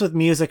begins with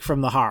Music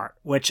from the Heart,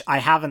 which I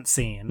haven't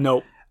seen.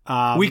 Nope.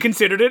 We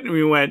considered it and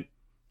we went,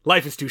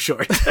 life is too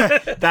short.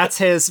 That's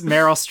his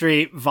Meryl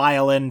Streep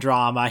violin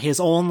drama, his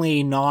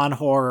only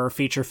non-horror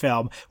feature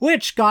film,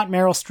 which got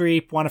Meryl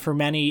Streep one of her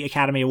many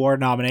Academy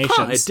Award nominations.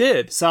 Huh, it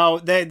did. So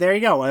there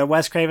you go. A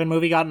Wes Craven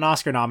movie got an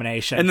Oscar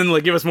nomination. And then,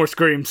 like, give us more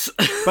Screams.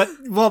 But,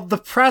 well, the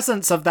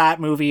presence of that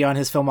movie on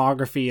his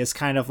filmography is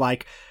kind of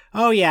like,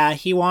 oh yeah,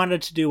 he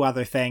wanted to do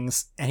other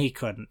things and he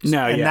couldn't.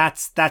 No, and yeah.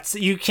 that's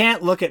you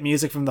can't look at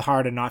Music from the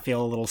Heart and not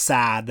feel a little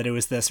sad that it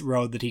was this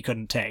road that he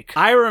couldn't take.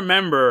 I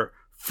remember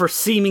for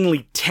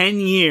seemingly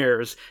 10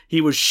 years, he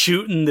was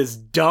shooting this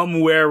dumb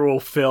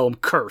werewolf film,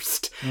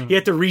 Cursed. He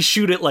had to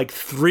reshoot it like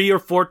 3 or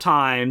 4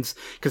 times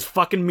because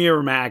fucking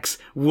Miramax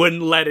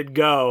wouldn't let it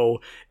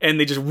go and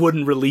they just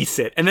wouldn't release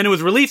it. And then it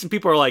was released and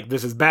people are like,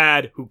 this is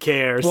bad, who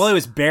cares? Well, it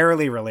was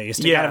barely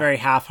released. It Yeah. got a very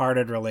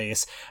half-hearted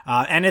release.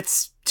 And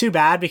it's too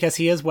bad because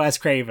he is Wes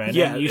Craven.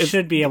 Yeah, and you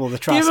should be able to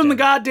trust him. Give him the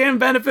goddamn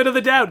benefit of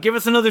the doubt. Give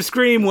us another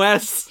Scream,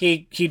 Wes.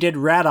 He did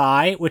Red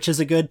Eye, which is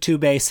a good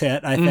 2-base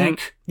hit, I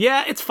think.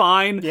 Yeah, it's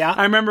fine. Yeah.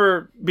 I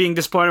remember being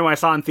disappointed when I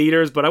saw it in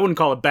theaters, but I wouldn't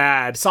call it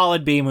bad.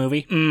 Solid B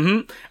movie.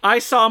 I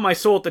saw My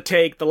Soul at the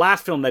Take, the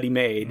last film that he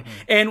made,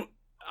 and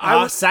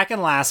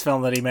second last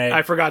film that he made.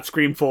 I forgot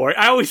Scream 4.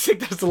 I always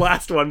think that's the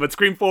last one, but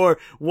Scream 4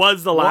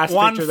 was the last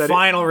one picture that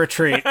final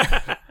retreat.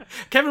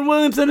 Kevin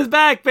Williamson is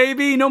back,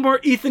 baby. No more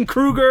Ethan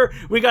Kruger.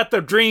 We got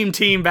the dream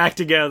team back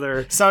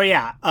together. So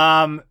yeah,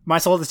 My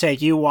Soul to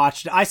Take, you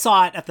watched it. I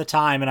saw it at the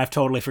time and I've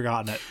totally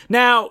forgotten it.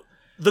 Now,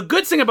 the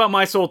good thing about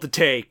My Soul to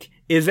Take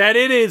is that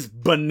it is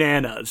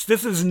bananas.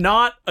 This is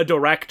not a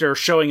director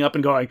showing up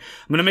and going,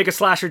 I'm going to make a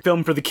slasher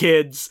film for the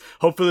kids.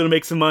 Hopefully it'll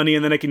make some money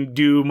and then I can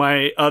do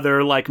my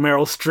other, like,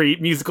 Meryl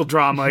Streep musical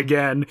drama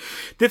again.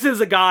 This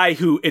is a guy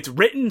who, it's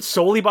written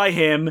solely by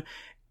him,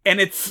 and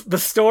it's the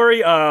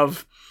story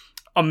of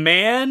a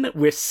man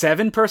with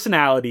 7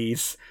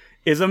 personalities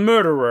is a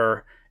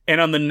murderer, and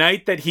on the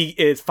night that he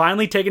is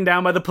finally taken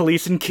down by the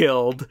police and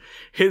killed,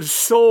 his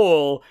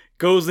soul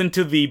goes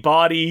into the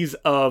bodies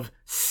of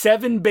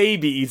 7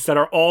 babies that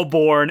are all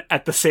born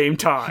at the same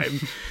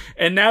time.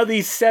 And now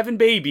these 7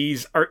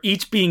 babies are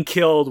each being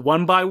killed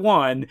one by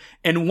one,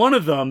 and one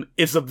of them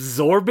is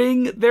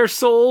absorbing their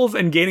souls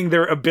and gaining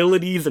their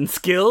abilities and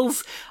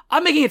skills.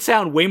 I'm making it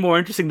sound way more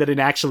interesting than it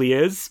actually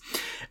is.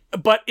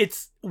 But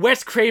it's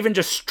Wes Craven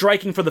just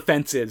striking for the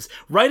fences,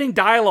 writing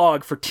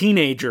dialogue for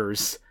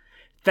teenagers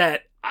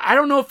that I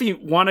don't know if he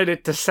wanted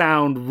it to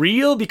sound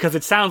real because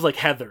it sounds like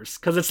Heathers,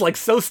 because it's like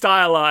so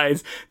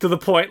stylized to the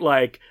point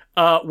like,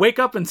 wake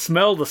up and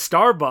smell the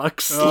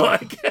Starbucks.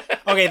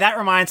 Okay, that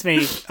reminds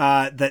me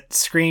that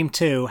Scream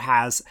 2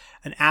 has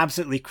an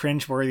absolutely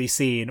cringeworthy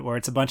scene where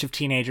it's a bunch of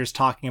teenagers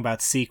talking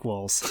about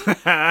sequels. Do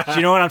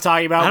you know what I'm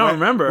talking about? I don't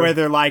remember. Where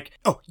they're like,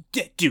 oh,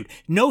 dude,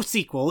 no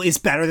sequel is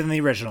better than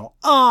the original.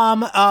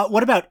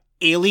 What about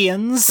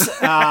Aliens?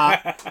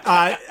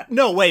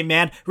 No way,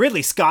 man.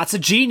 Ridley Scott's a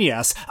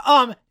genius.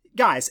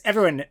 Guys,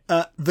 everyone,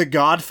 The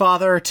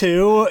Godfather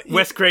 2.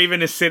 Wes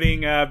Craven is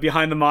sitting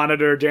behind the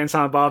monitor, Dan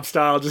Silent Bob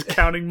style, just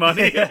counting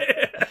money.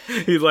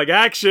 He's like,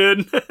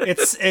 action.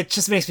 It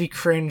just makes me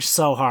cringe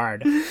so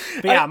hard.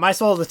 But yeah, my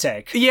soul to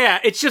take. Yeah,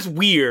 it's just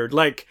weird.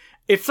 Like,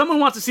 if someone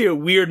wants to see a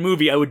weird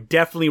movie, I would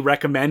definitely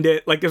recommend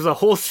it. Like, there's a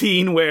whole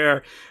scene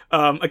where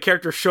a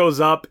character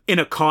shows up in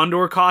a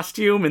condor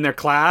costume in their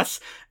class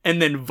and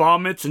then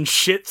vomits and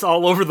shits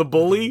all over the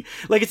bully.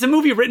 Like, it's a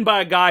movie written by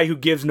a guy who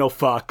gives no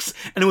fucks.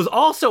 And it was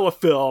also a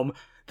film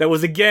that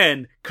was,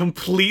 again,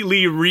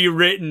 completely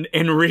rewritten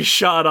and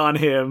reshot on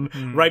him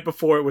right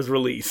before it was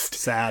released.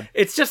 Sad.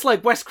 It's just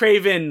like, Wes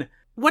Craven,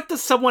 what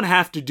does someone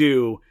have to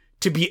do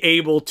to be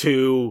able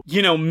to,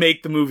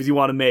 make the movies you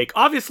want to make?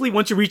 Obviously,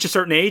 once you reach a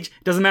certain age,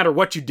 it doesn't matter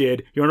what you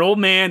did. You're an old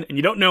man and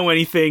you don't know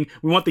anything.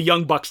 We want the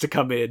young bucks to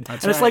come in.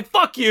 That's and it's like,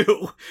 fuck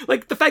you.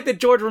 Like, the fact that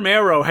George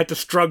Romero had to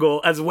struggle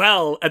as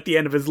well at the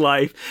end of his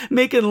life,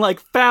 making, like,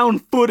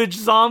 found footage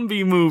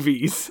zombie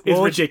movies is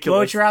ridiculous. What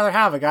would you rather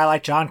have? A guy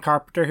like John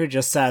Carpenter who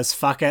just says,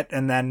 fuck it,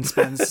 and then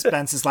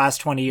spends his last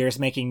 20 years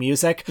making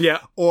music? Yeah.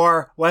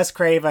 Or Wes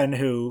Craven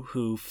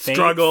who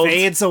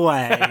fades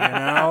away,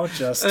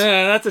 Just...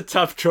 that's a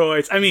tough choice.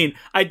 I mean,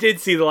 I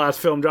did see the last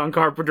film John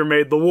Carpenter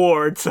made, The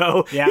Ward,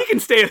 so he can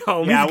stay at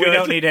home. Yeah, we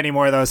don't need any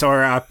more of those,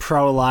 or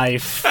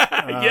Pro-Life.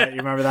 You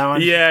remember that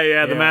one?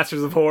 Yeah, the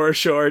Masters of Horror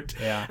short.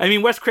 Yeah. I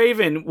mean, Wes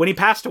Craven, when he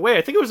passed away,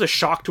 I think it was a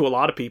shock to a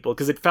lot of people,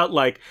 because it felt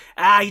like,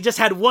 he just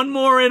had one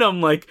more in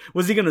him. Like,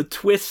 was he going to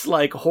twist,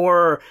 like,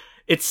 horror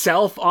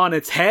itself on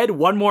its head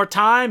one more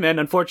time? And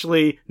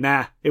unfortunately,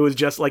 it was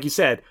just, like you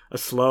said, a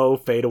slow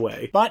fade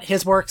away. But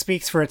his work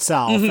speaks for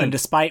itself, and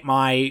despite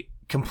my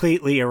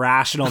completely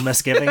irrational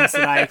misgivings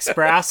that I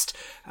expressed,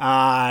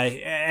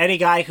 any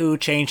guy who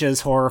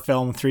changes horror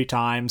film 3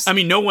 times. I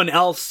mean, no one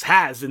else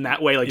has in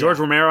that way. Like, George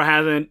Romero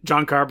hasn't.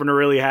 John Carpenter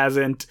really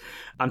hasn't.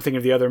 I'm thinking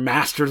of the other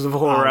masters of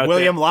horror out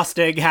William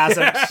Lustig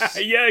hasn't.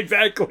 Yeah,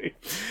 exactly.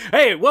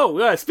 Hey,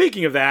 whoa,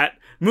 speaking of that,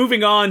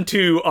 moving on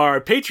to our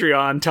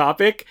Patreon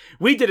topic,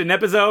 we did an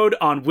episode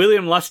on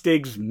William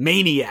Lustig's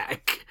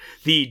Maniac,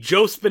 the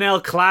Joe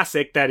Spinell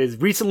classic that is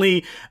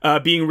recently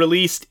being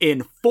released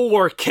in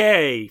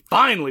 4K.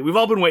 Finally, we've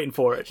all been waiting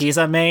for it. He's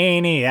a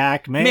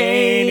maniac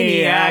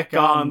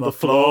on the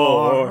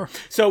floor.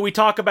 So we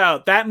talk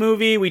about that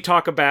movie, we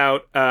talk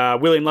about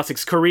William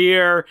Lustig's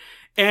career,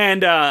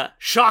 and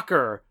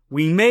shocker,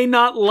 we may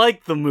not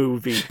like the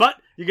movie, but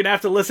you're going to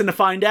have to listen to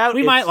find out.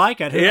 We might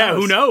like it.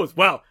 Who knows?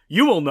 Well,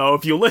 you will know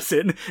if you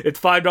listen. It's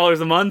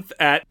 $5 a month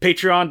at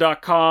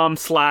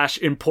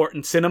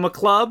patreon.com/Important Cinema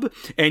Club,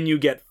 and you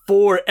get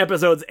 4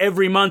 episodes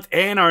every month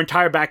and our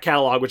entire back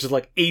catalog, which is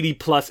like 80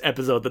 plus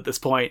episodes at this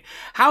point.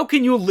 How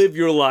can you live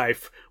your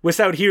life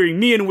without hearing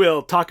me and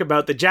Will talk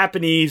about the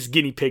Japanese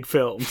guinea pig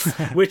films,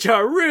 which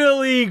are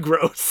really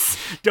gross?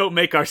 Don't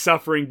make our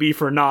suffering be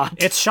for naught.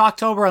 It's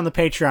Shocktober on the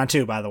Patreon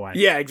too, by the way.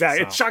 Yeah,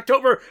 exactly. So. It's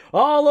Shocktober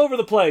all over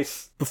the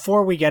place.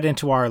 Before we get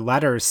into our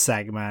letters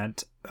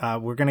segment,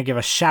 we're going to give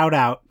a shout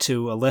out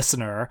to a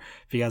listener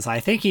because I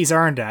think he's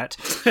earned it.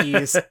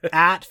 He's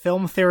at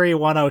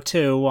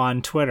FilmTheory102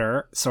 on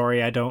Twitter.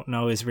 Sorry, I don't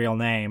know his real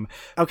name.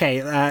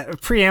 Okay,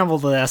 preamble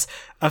to this.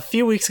 A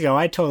few weeks ago,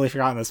 I'd totally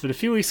forgotten this, but a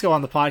few weeks ago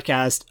on the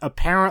podcast,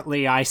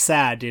 apparently I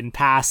said in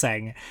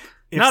passing...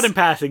 Not in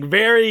passing,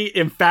 very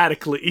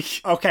emphatically.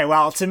 Okay,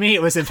 well, to me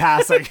it was in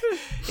passing.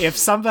 If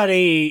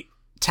somebody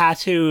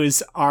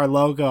tattoos our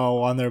logo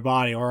on their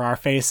body or our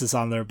faces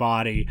on their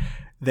body,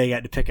 they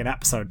get to pick an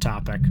episode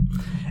topic.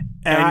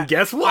 And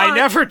guess what? I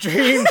never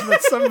dreamed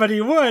that somebody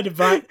would,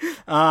 but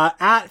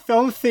at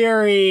Film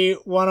Theory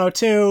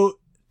 102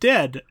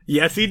 did.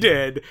 Yes, he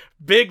did.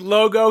 Big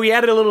logo. He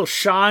added a little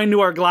shine to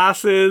our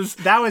glasses.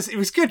 It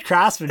was good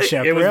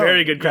craftsmanship. It was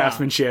very good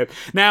craftsmanship. Yeah.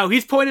 Now,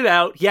 he's pointed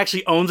out he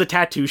actually owns a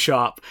tattoo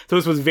shop, so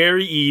this was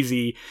very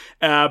easy.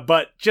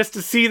 But just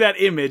to see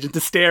that image and to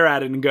stare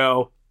at it and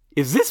go,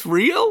 is this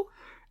real?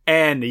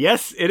 And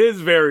yes, it is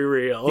very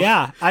real.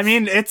 Yeah, I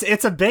mean,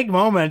 it's a big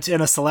moment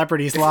in a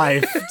celebrity's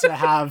life to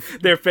have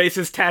their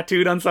faces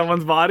tattooed on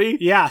someone's body.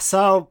 Yeah,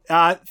 so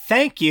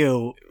thank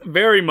you.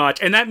 Very much.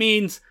 And that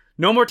means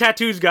no more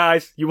tattoos,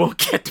 guys. You won't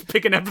get to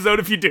pick an episode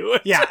if you do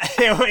it. Yeah,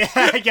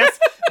 I guess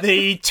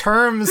the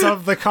terms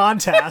of the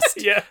contest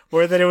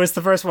were that it was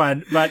the first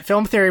one. But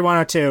Film Theory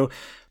 102...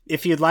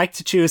 if you'd like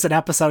to choose an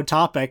episode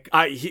topic,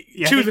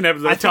 choose an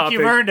episode topic. I think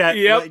you've earned it.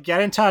 Yep.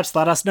 Get in touch.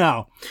 Let us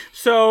know.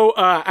 So,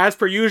 as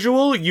per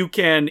usual, you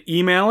can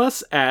email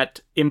us at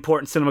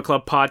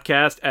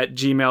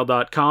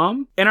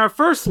importantcinemaclubpodcast@gmail.com. And our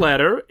first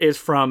letter is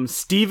from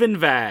Stephen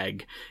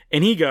Vag.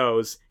 And he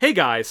goes, "Hey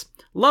guys,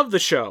 love the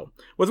show.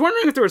 Was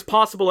wondering if there was a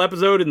possible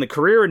episode in the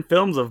career and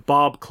films of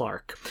Bob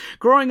Clark.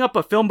 Growing up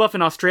a film buff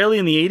in Australia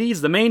in the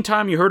 80s, the main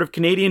time you heard of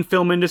Canadian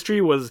film industry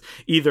was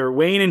either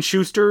Wayne and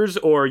Schuster's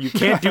or You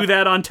Can't Do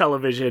That on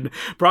Television,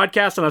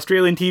 broadcast on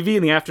Australian TV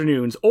in the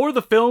afternoons, or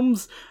the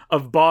films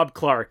of Bob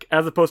Clark,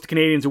 as opposed to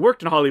Canadians who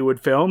worked in Hollywood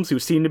films who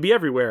seem to be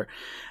everywhere.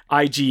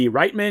 I.G.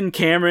 Reitman,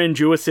 Cameron,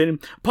 Jewison.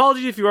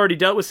 Apologies if you already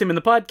dealt with him in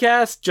the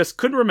podcast, just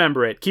couldn't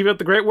remember it. Keep up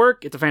the great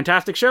work. It's a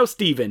fantastic show,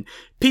 Steven.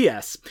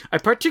 P.S. I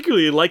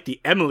particularly like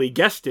the Emily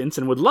guest stints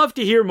and would love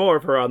to hear more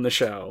of her on the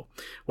show.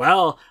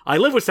 Well, I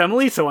live with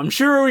Emily, so I'm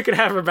sure we could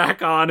have her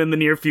back on in the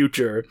near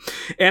future.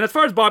 And as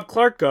far as Bob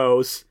Clark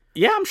goes,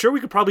 yeah, I'm sure we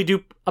could probably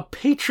do a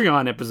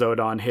Patreon episode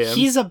on him.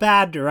 He's a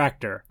bad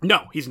director.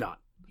 No, he's not.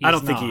 I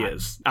don't think he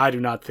is. I do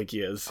not think he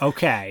is.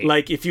 Okay.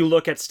 Like, if you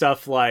look at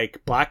stuff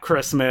like Black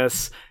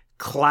Christmas,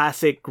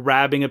 classic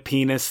grabbing a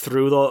penis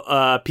through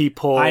the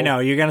peephole. I know,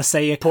 you're going to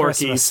say A Porky's.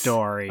 Christmas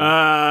Story.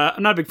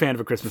 I'm not a big fan of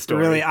A Christmas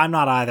Story. Really, I'm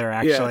not either,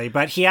 actually. Yeah.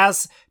 But he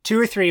has 2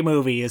 or 3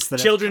 movies that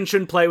Children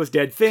Shouldn't Play with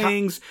Dead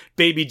Things,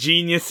 Baby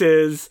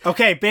Geniuses.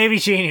 Okay, Baby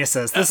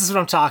Geniuses. This is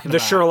what I'm talking about.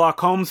 The Sherlock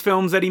Holmes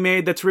films that he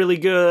made that's really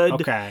good.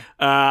 Okay.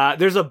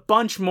 There's a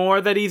bunch more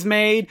that he's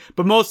made,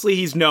 but mostly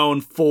he's known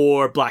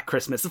for Black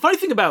Christmas. The funny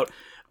thing about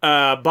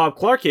Bob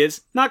Clark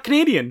is not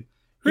Canadian.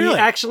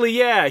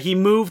 Really? He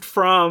moved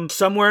from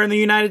somewhere in the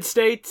United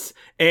States,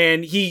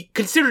 and he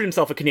considered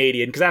himself a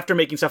Canadian, because after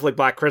making stuff like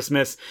Black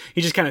Christmas,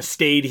 he just kind of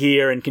stayed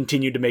here and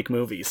continued to make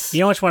movies.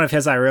 You know which one of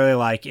his I really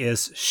like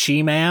is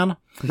She-Man?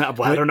 No,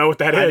 well, I don't know what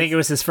that is. I think it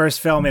was his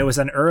first film. It was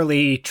an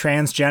early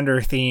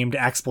transgender-themed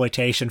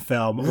exploitation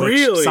film, which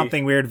really?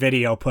 Something Weird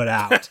Video put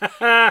out.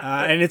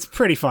 And it's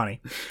pretty funny.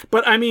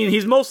 But, I mean,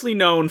 he's mostly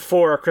known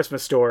for A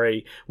Christmas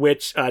Story,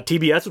 which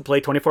TBS would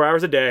play 24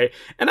 hours a day.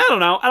 And I don't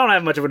know. I don't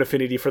have much of an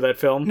affinity for that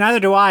film. Neither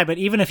do I, but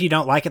even if you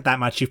don't like it that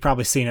much, you've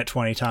probably seen it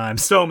 20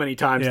 times. So many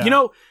times. Yeah. You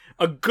know,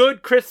 a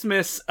good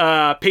Christmas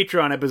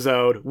Patreon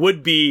episode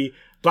would be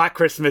Black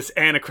Christmas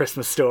and A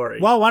Christmas Story.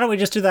 Well, why don't we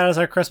just do that as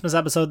our Christmas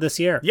episode this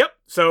year? Yep.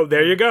 So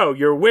there you go.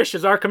 Your wish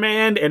is our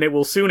command, and it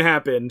will soon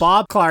happen.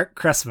 Bob Clark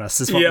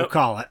Christmas is what we'll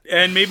call it.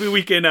 And maybe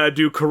we can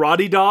do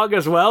Karate Dog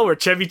as well, where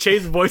Chevy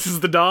Chase voices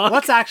the dog.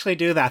 Let's actually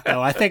do that,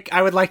 though. I think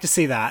I would like to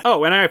see that.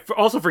 Oh, and I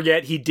also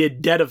forget he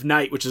did Dead of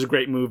Night, which is a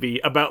great movie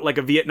about like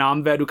a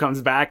Vietnam vet who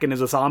comes back and is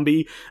a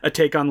zombie, a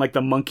take on like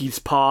the monkey's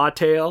paw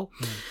tale.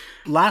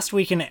 Last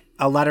week,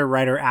 a letter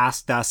writer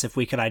asked us if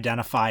we could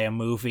identify a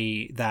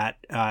movie that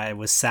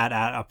was set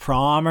at a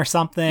prom or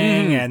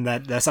something, and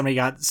that somebody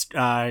got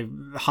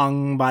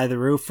hung by the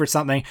roof or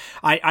something.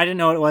 I didn't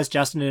know what it was.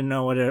 Justin didn't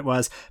know what it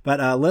was.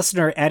 But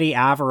listener Eddie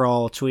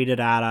Averill tweeted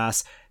at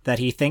us that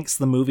he thinks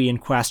the movie in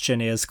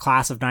question is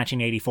Class of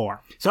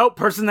 1984. So,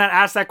 person that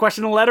asked that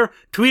question in a letter,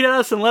 tweet at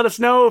us and let us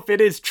know if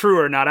it is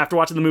true or not after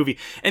watching the movie.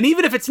 And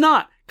even if it's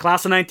not,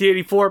 Class of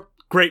 1984,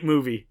 great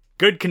movie.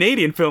 Good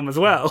Canadian film as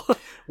well.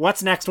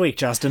 What's next week,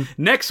 Justin?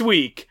 Next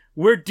week,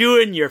 we're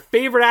doing your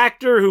favorite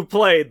actor who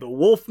played the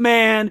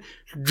Wolfman,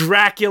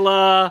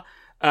 Dracula,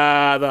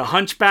 the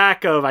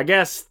Hunchback of, I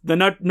guess, the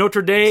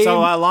Notre Dame. So,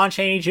 Lon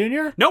Chaney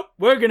Jr.? Nope.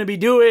 We're going to be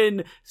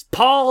doing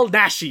Paul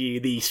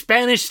Naschy, the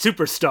Spanish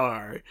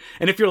superstar.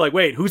 And if you're like,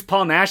 wait, who's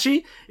Paul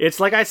Naschy? It's,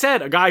 like I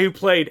said, a guy who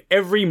played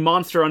every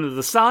monster under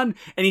the sun,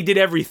 and he did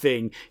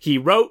everything. He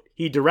wrote,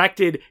 he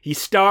directed, he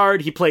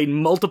starred, he played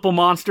multiple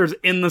monsters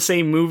in the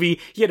same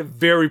movie. He had a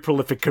very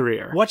prolific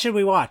career. What should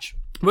we watch?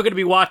 We're going to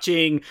be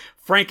watching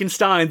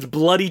Frankenstein's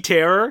Bloody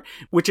Terror,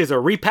 which is a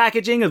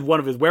repackaging of one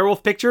of his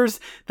werewolf pictures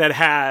that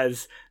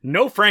has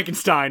no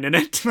Frankenstein in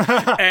it.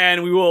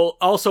 And we will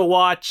also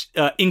watch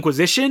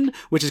Inquisition,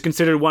 which is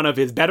considered one of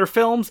his better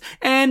films.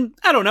 And,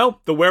 I don't know,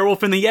 The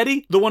Werewolf and the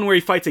Yeti, the one where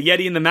he fights a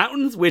Yeti in the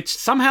mountains, which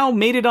somehow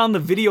made it on the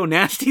Video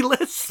Nasty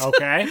list.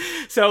 Okay.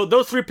 So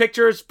those 3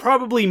 pictures,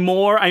 probably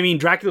more. I mean,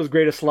 Dracula's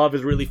Greatest Love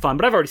is really fun,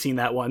 but I've already seen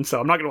that one, so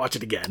I'm not going to watch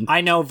it again.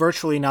 I know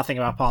virtually nothing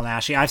about Paul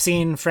Naschy. I've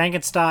seen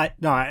Frankenstein.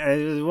 No,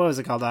 what was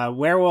it called?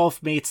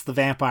 Werewolf Meets the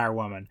Vampire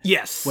Woman.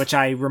 Yes. Which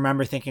I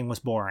remember thinking was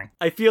boring.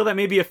 I feel that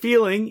may be a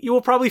feeling you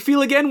will probably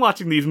feel again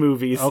watching these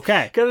movies.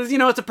 Okay. Because,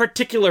 it's a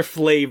particular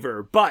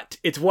flavor, but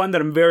it's one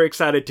that I'm very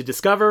excited to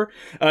discover.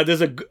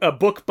 There's a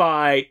book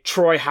by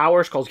Troy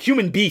Howard called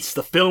Human Beasts,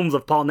 the Films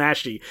of Paul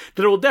Naschy,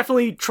 that I will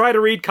definitely try to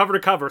read cover to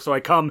cover so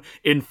I come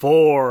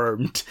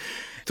informed.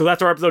 So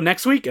that's our episode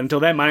next week. Until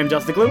then, my name's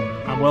Justin Clue.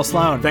 I'm Will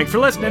Sloan. Thanks for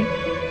listening.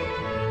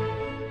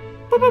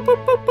 Boop, boop,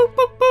 boop, boop,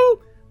 boop,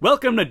 boop.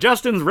 Welcome to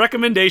Justin's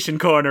Recommendation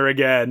Corner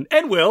again.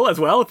 And Will, as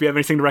well, if you have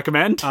anything to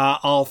recommend.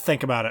 I'll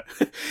think about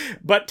it.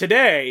 But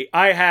today,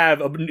 I have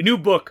a new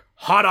book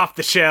hot off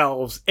the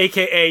shelves,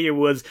 aka it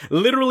was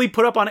literally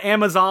put up on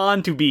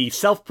Amazon to be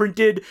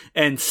self-printed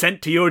and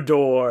sent to your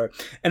door.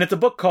 And it's a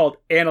book called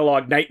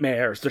Analog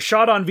Nightmares, the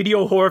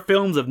shot-on-video horror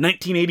films of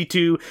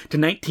 1982 to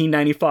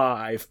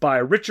 1995 by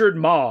Richard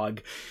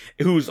Mogg,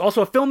 who's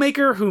also a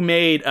filmmaker who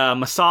made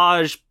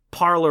Massage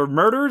Parlor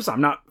Murders.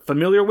 I'm not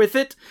familiar with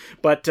it,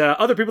 but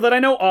other people that I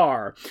know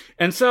are.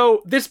 And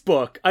so this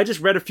book, I just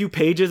read a few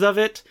pages of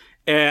it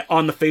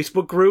on the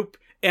Facebook group,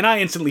 and I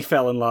instantly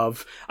fell in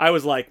love. I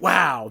was like,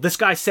 wow, this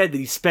guy said that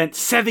he spent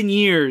 7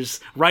 years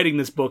writing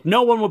this book.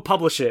 No one would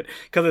publish it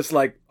because it's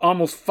like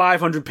almost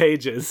 500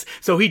 pages.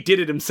 So he did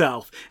it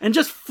himself. And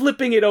just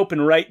flipping it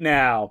open right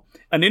now,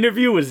 an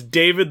interview with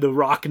David the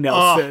Rock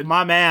Nelson. Oh,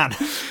 my man.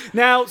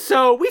 Now,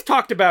 so we've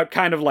talked about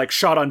kind of like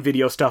shot on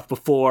video stuff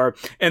before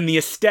and the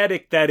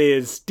aesthetic that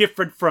is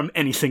different from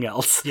anything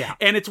else. Yeah.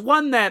 And it's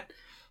one that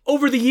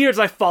over the years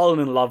I've fallen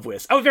in love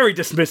with. I was very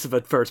dismissive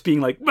at first,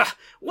 being like,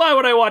 why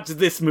would I watch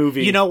this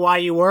movie? You know why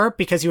you were?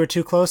 Because you were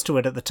too close to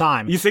it at the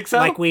time. You think so?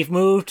 Like, we've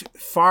moved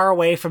far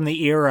away from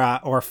the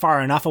era, or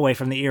far enough away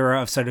from the era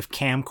of sort of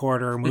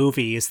camcorder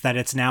movies that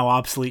it's now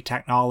obsolete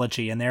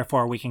technology, and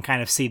therefore we can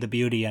kind of see the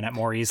beauty in it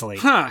more easily.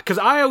 Because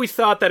I always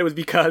thought that it was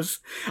because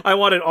I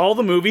wanted all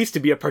the movies to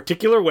be a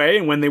particular way,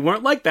 and when they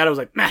weren't like that, I was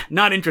like,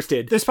 not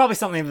interested. There's probably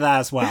something to that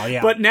as well,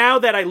 yeah. But now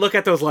that I look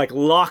at those, like,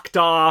 locked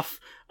off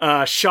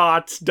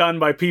shots done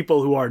by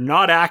people who are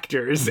not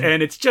actors,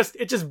 and it's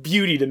just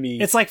beauty to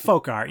me. It's like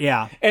folk art,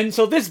 yeah. And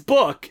so this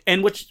book,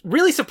 and what's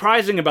really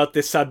surprising about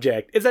this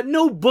subject, is that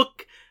no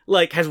book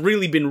like has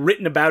really been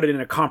written about it in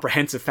a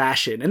comprehensive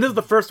fashion. And this is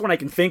the first one I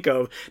can think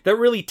of that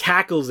really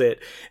tackles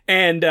it.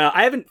 And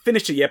I haven't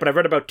finished it yet, but I've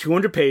read about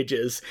 200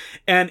 pages.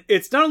 And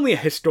it's not only a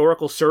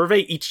historical survey,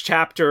 each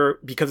chapter,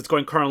 because it's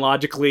going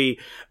chronologically,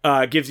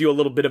 gives you a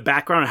little bit of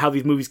background on how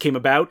these movies came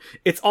about.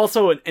 It's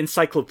also an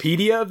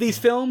encyclopedia of these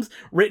films,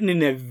 written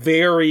in a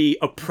very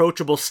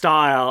approachable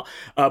style,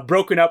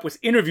 broken up with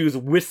interviews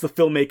with the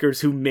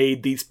filmmakers who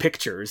made these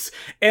pictures.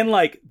 And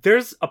like,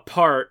 there's a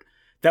part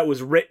that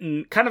was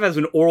written kind of as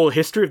an oral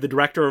history of the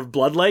director of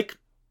Blood Lake.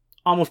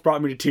 Almost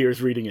brought me to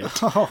tears reading it.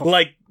 Oh.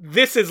 Like,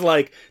 this is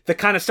like the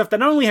kind of stuff that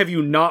not only have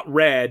you not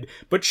read,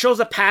 but shows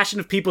a passion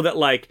of people that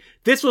like,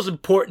 this was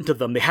important to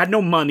them. They had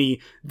no money.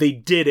 They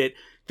did it.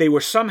 They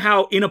were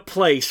somehow in a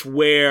place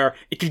where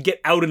it could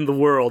get out in the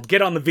world,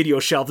 get on the video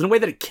shelves in a way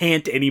that it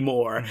can't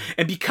anymore.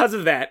 And because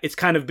of that, it's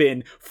kind of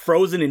been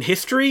frozen in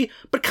history,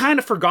 but kind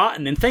of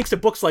forgotten. And thanks to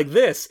books like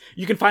this,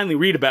 you can finally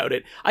read about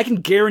it. I can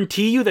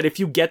guarantee you that if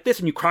you get this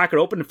and you crack it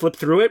open and flip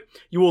through it,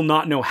 you will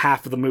not know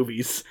half of the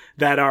movies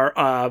that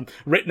are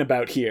written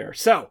about here.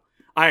 So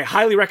I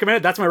highly recommend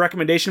it. That's my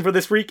recommendation for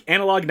this week.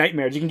 Analog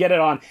Nightmares. You can get it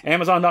on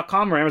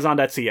Amazon.com or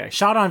Amazon.ca.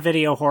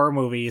 Shot-on-video horror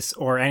movies,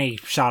 or any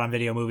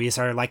shot-on-video movies,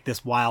 are like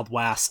this Wild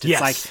West.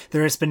 It's like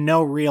there has been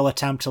no real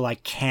attempt to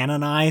like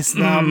canonize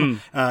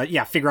them.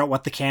 Figure out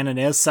what the canon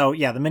is. So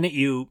yeah, the minute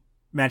you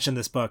mentioned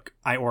this book,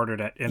 I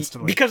ordered it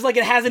instantly. Because like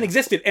it hasn't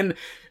existed. And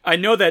I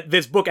know that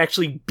this book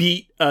actually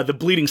beat the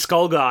Bleeding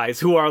Skull guys,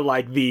 who are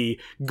like the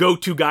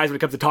go-to guys when it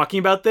comes to talking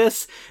about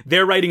this.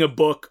 They're writing a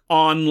book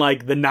on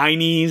like the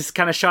 90s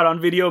kind of shot on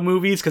video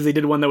movies, because they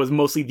did one that was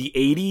mostly the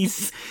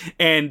 80s.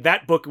 And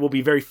that book will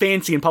be very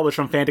fancy and published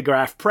from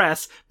Fantagraph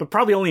Press, but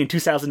probably only in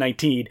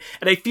 2019.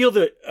 And I feel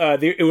that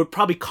it would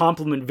probably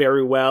complement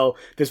very well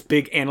this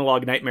big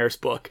Analog Nightmares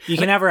book. You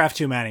can never have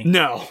too many.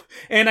 No.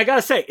 And I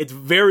gotta say, it's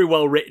very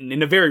well written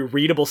in a very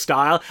readable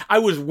style. I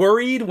was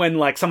worried when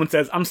like someone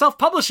says, I'm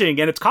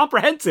self-publishing and it's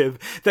comprehensive,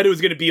 that it was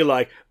going to be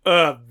like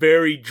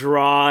very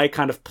dry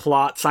kind of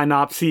plot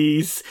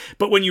synopses.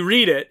 But when you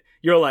read it,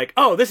 you're like,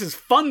 oh, this is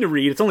fun to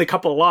read. It's only a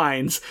couple of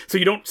lines, so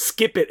you don't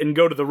skip it and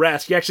go to the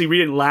rest. You actually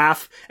read it and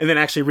laugh, and then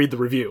actually read the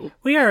review.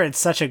 We are in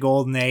such a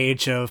golden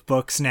age of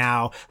books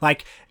now.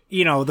 Like,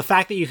 you know, the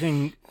fact that you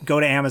can go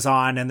to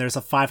Amazon and there's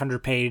a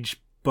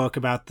 500-page book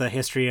about the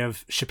history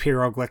of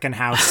Shapiro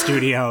Glickenhaus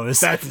Studios.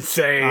 That's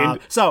insane.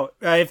 So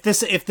if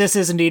this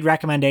is indeed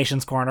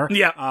Recommendations Corner,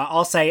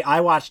 I'll say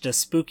I watched a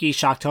spooky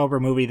Shocktober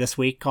movie this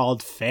week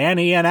called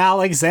Fanny and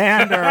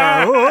Alexander.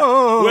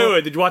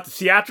 Wait, did you watch the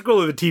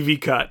theatrical or the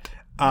TV cut?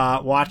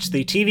 Watch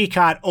the TV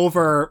cut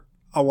over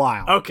a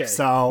while. Okay.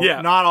 So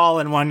not all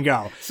in one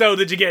go. So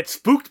did you get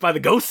spooked by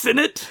the ghosts in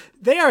it?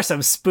 They are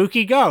some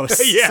spooky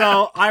ghosts. Yeah.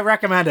 So I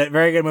recommend it.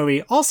 Very good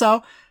movie.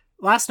 Also,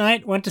 last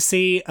night went to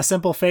see A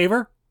Simple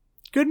Favor.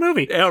 Good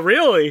movie. Oh,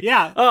 really?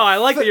 Yeah. Oh, I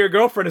like that your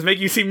girlfriend is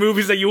making you see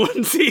movies that you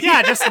wouldn't see.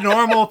 Yeah, just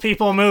normal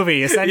people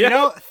movies. And, you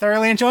know,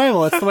 thoroughly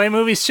enjoyable. It's the way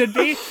movies should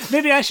be.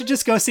 Maybe I should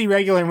just go see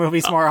regular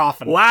movies more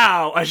often.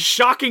 Wow, a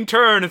shocking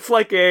turn. It's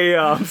like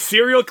a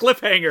serial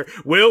cliffhanger.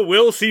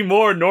 We'll see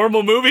more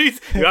normal movies?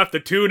 You have to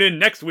tune in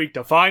next week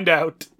to find out.